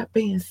with that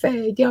being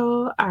said,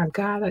 y'all, I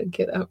gotta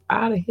get up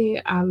out of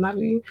here. I love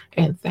you.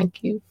 And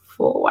thank you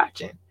for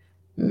watching.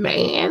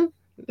 Man,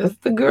 that's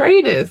the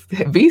greatest.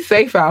 Be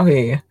safe out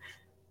here.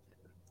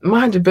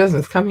 Mind your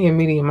business. Come here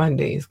Media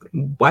Mondays.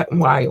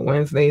 Wyatt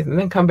Wednesdays. And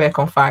then come back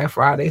on Fire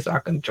Friday so I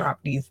can drop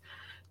these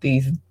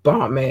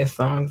bomb ass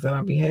songs that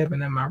I'll be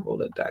having in my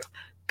Rolodex.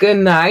 Good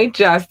night,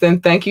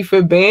 Justin. Thank you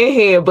for being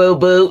here, boo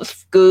boo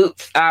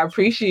scoops. I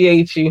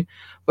appreciate you.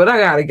 But I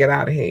gotta get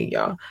out of here,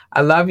 y'all.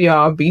 I love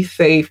y'all. Be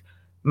safe.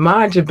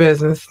 Mind your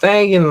business.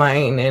 Stay in your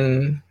lane.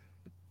 And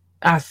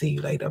I'll see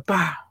you later.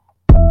 Bye.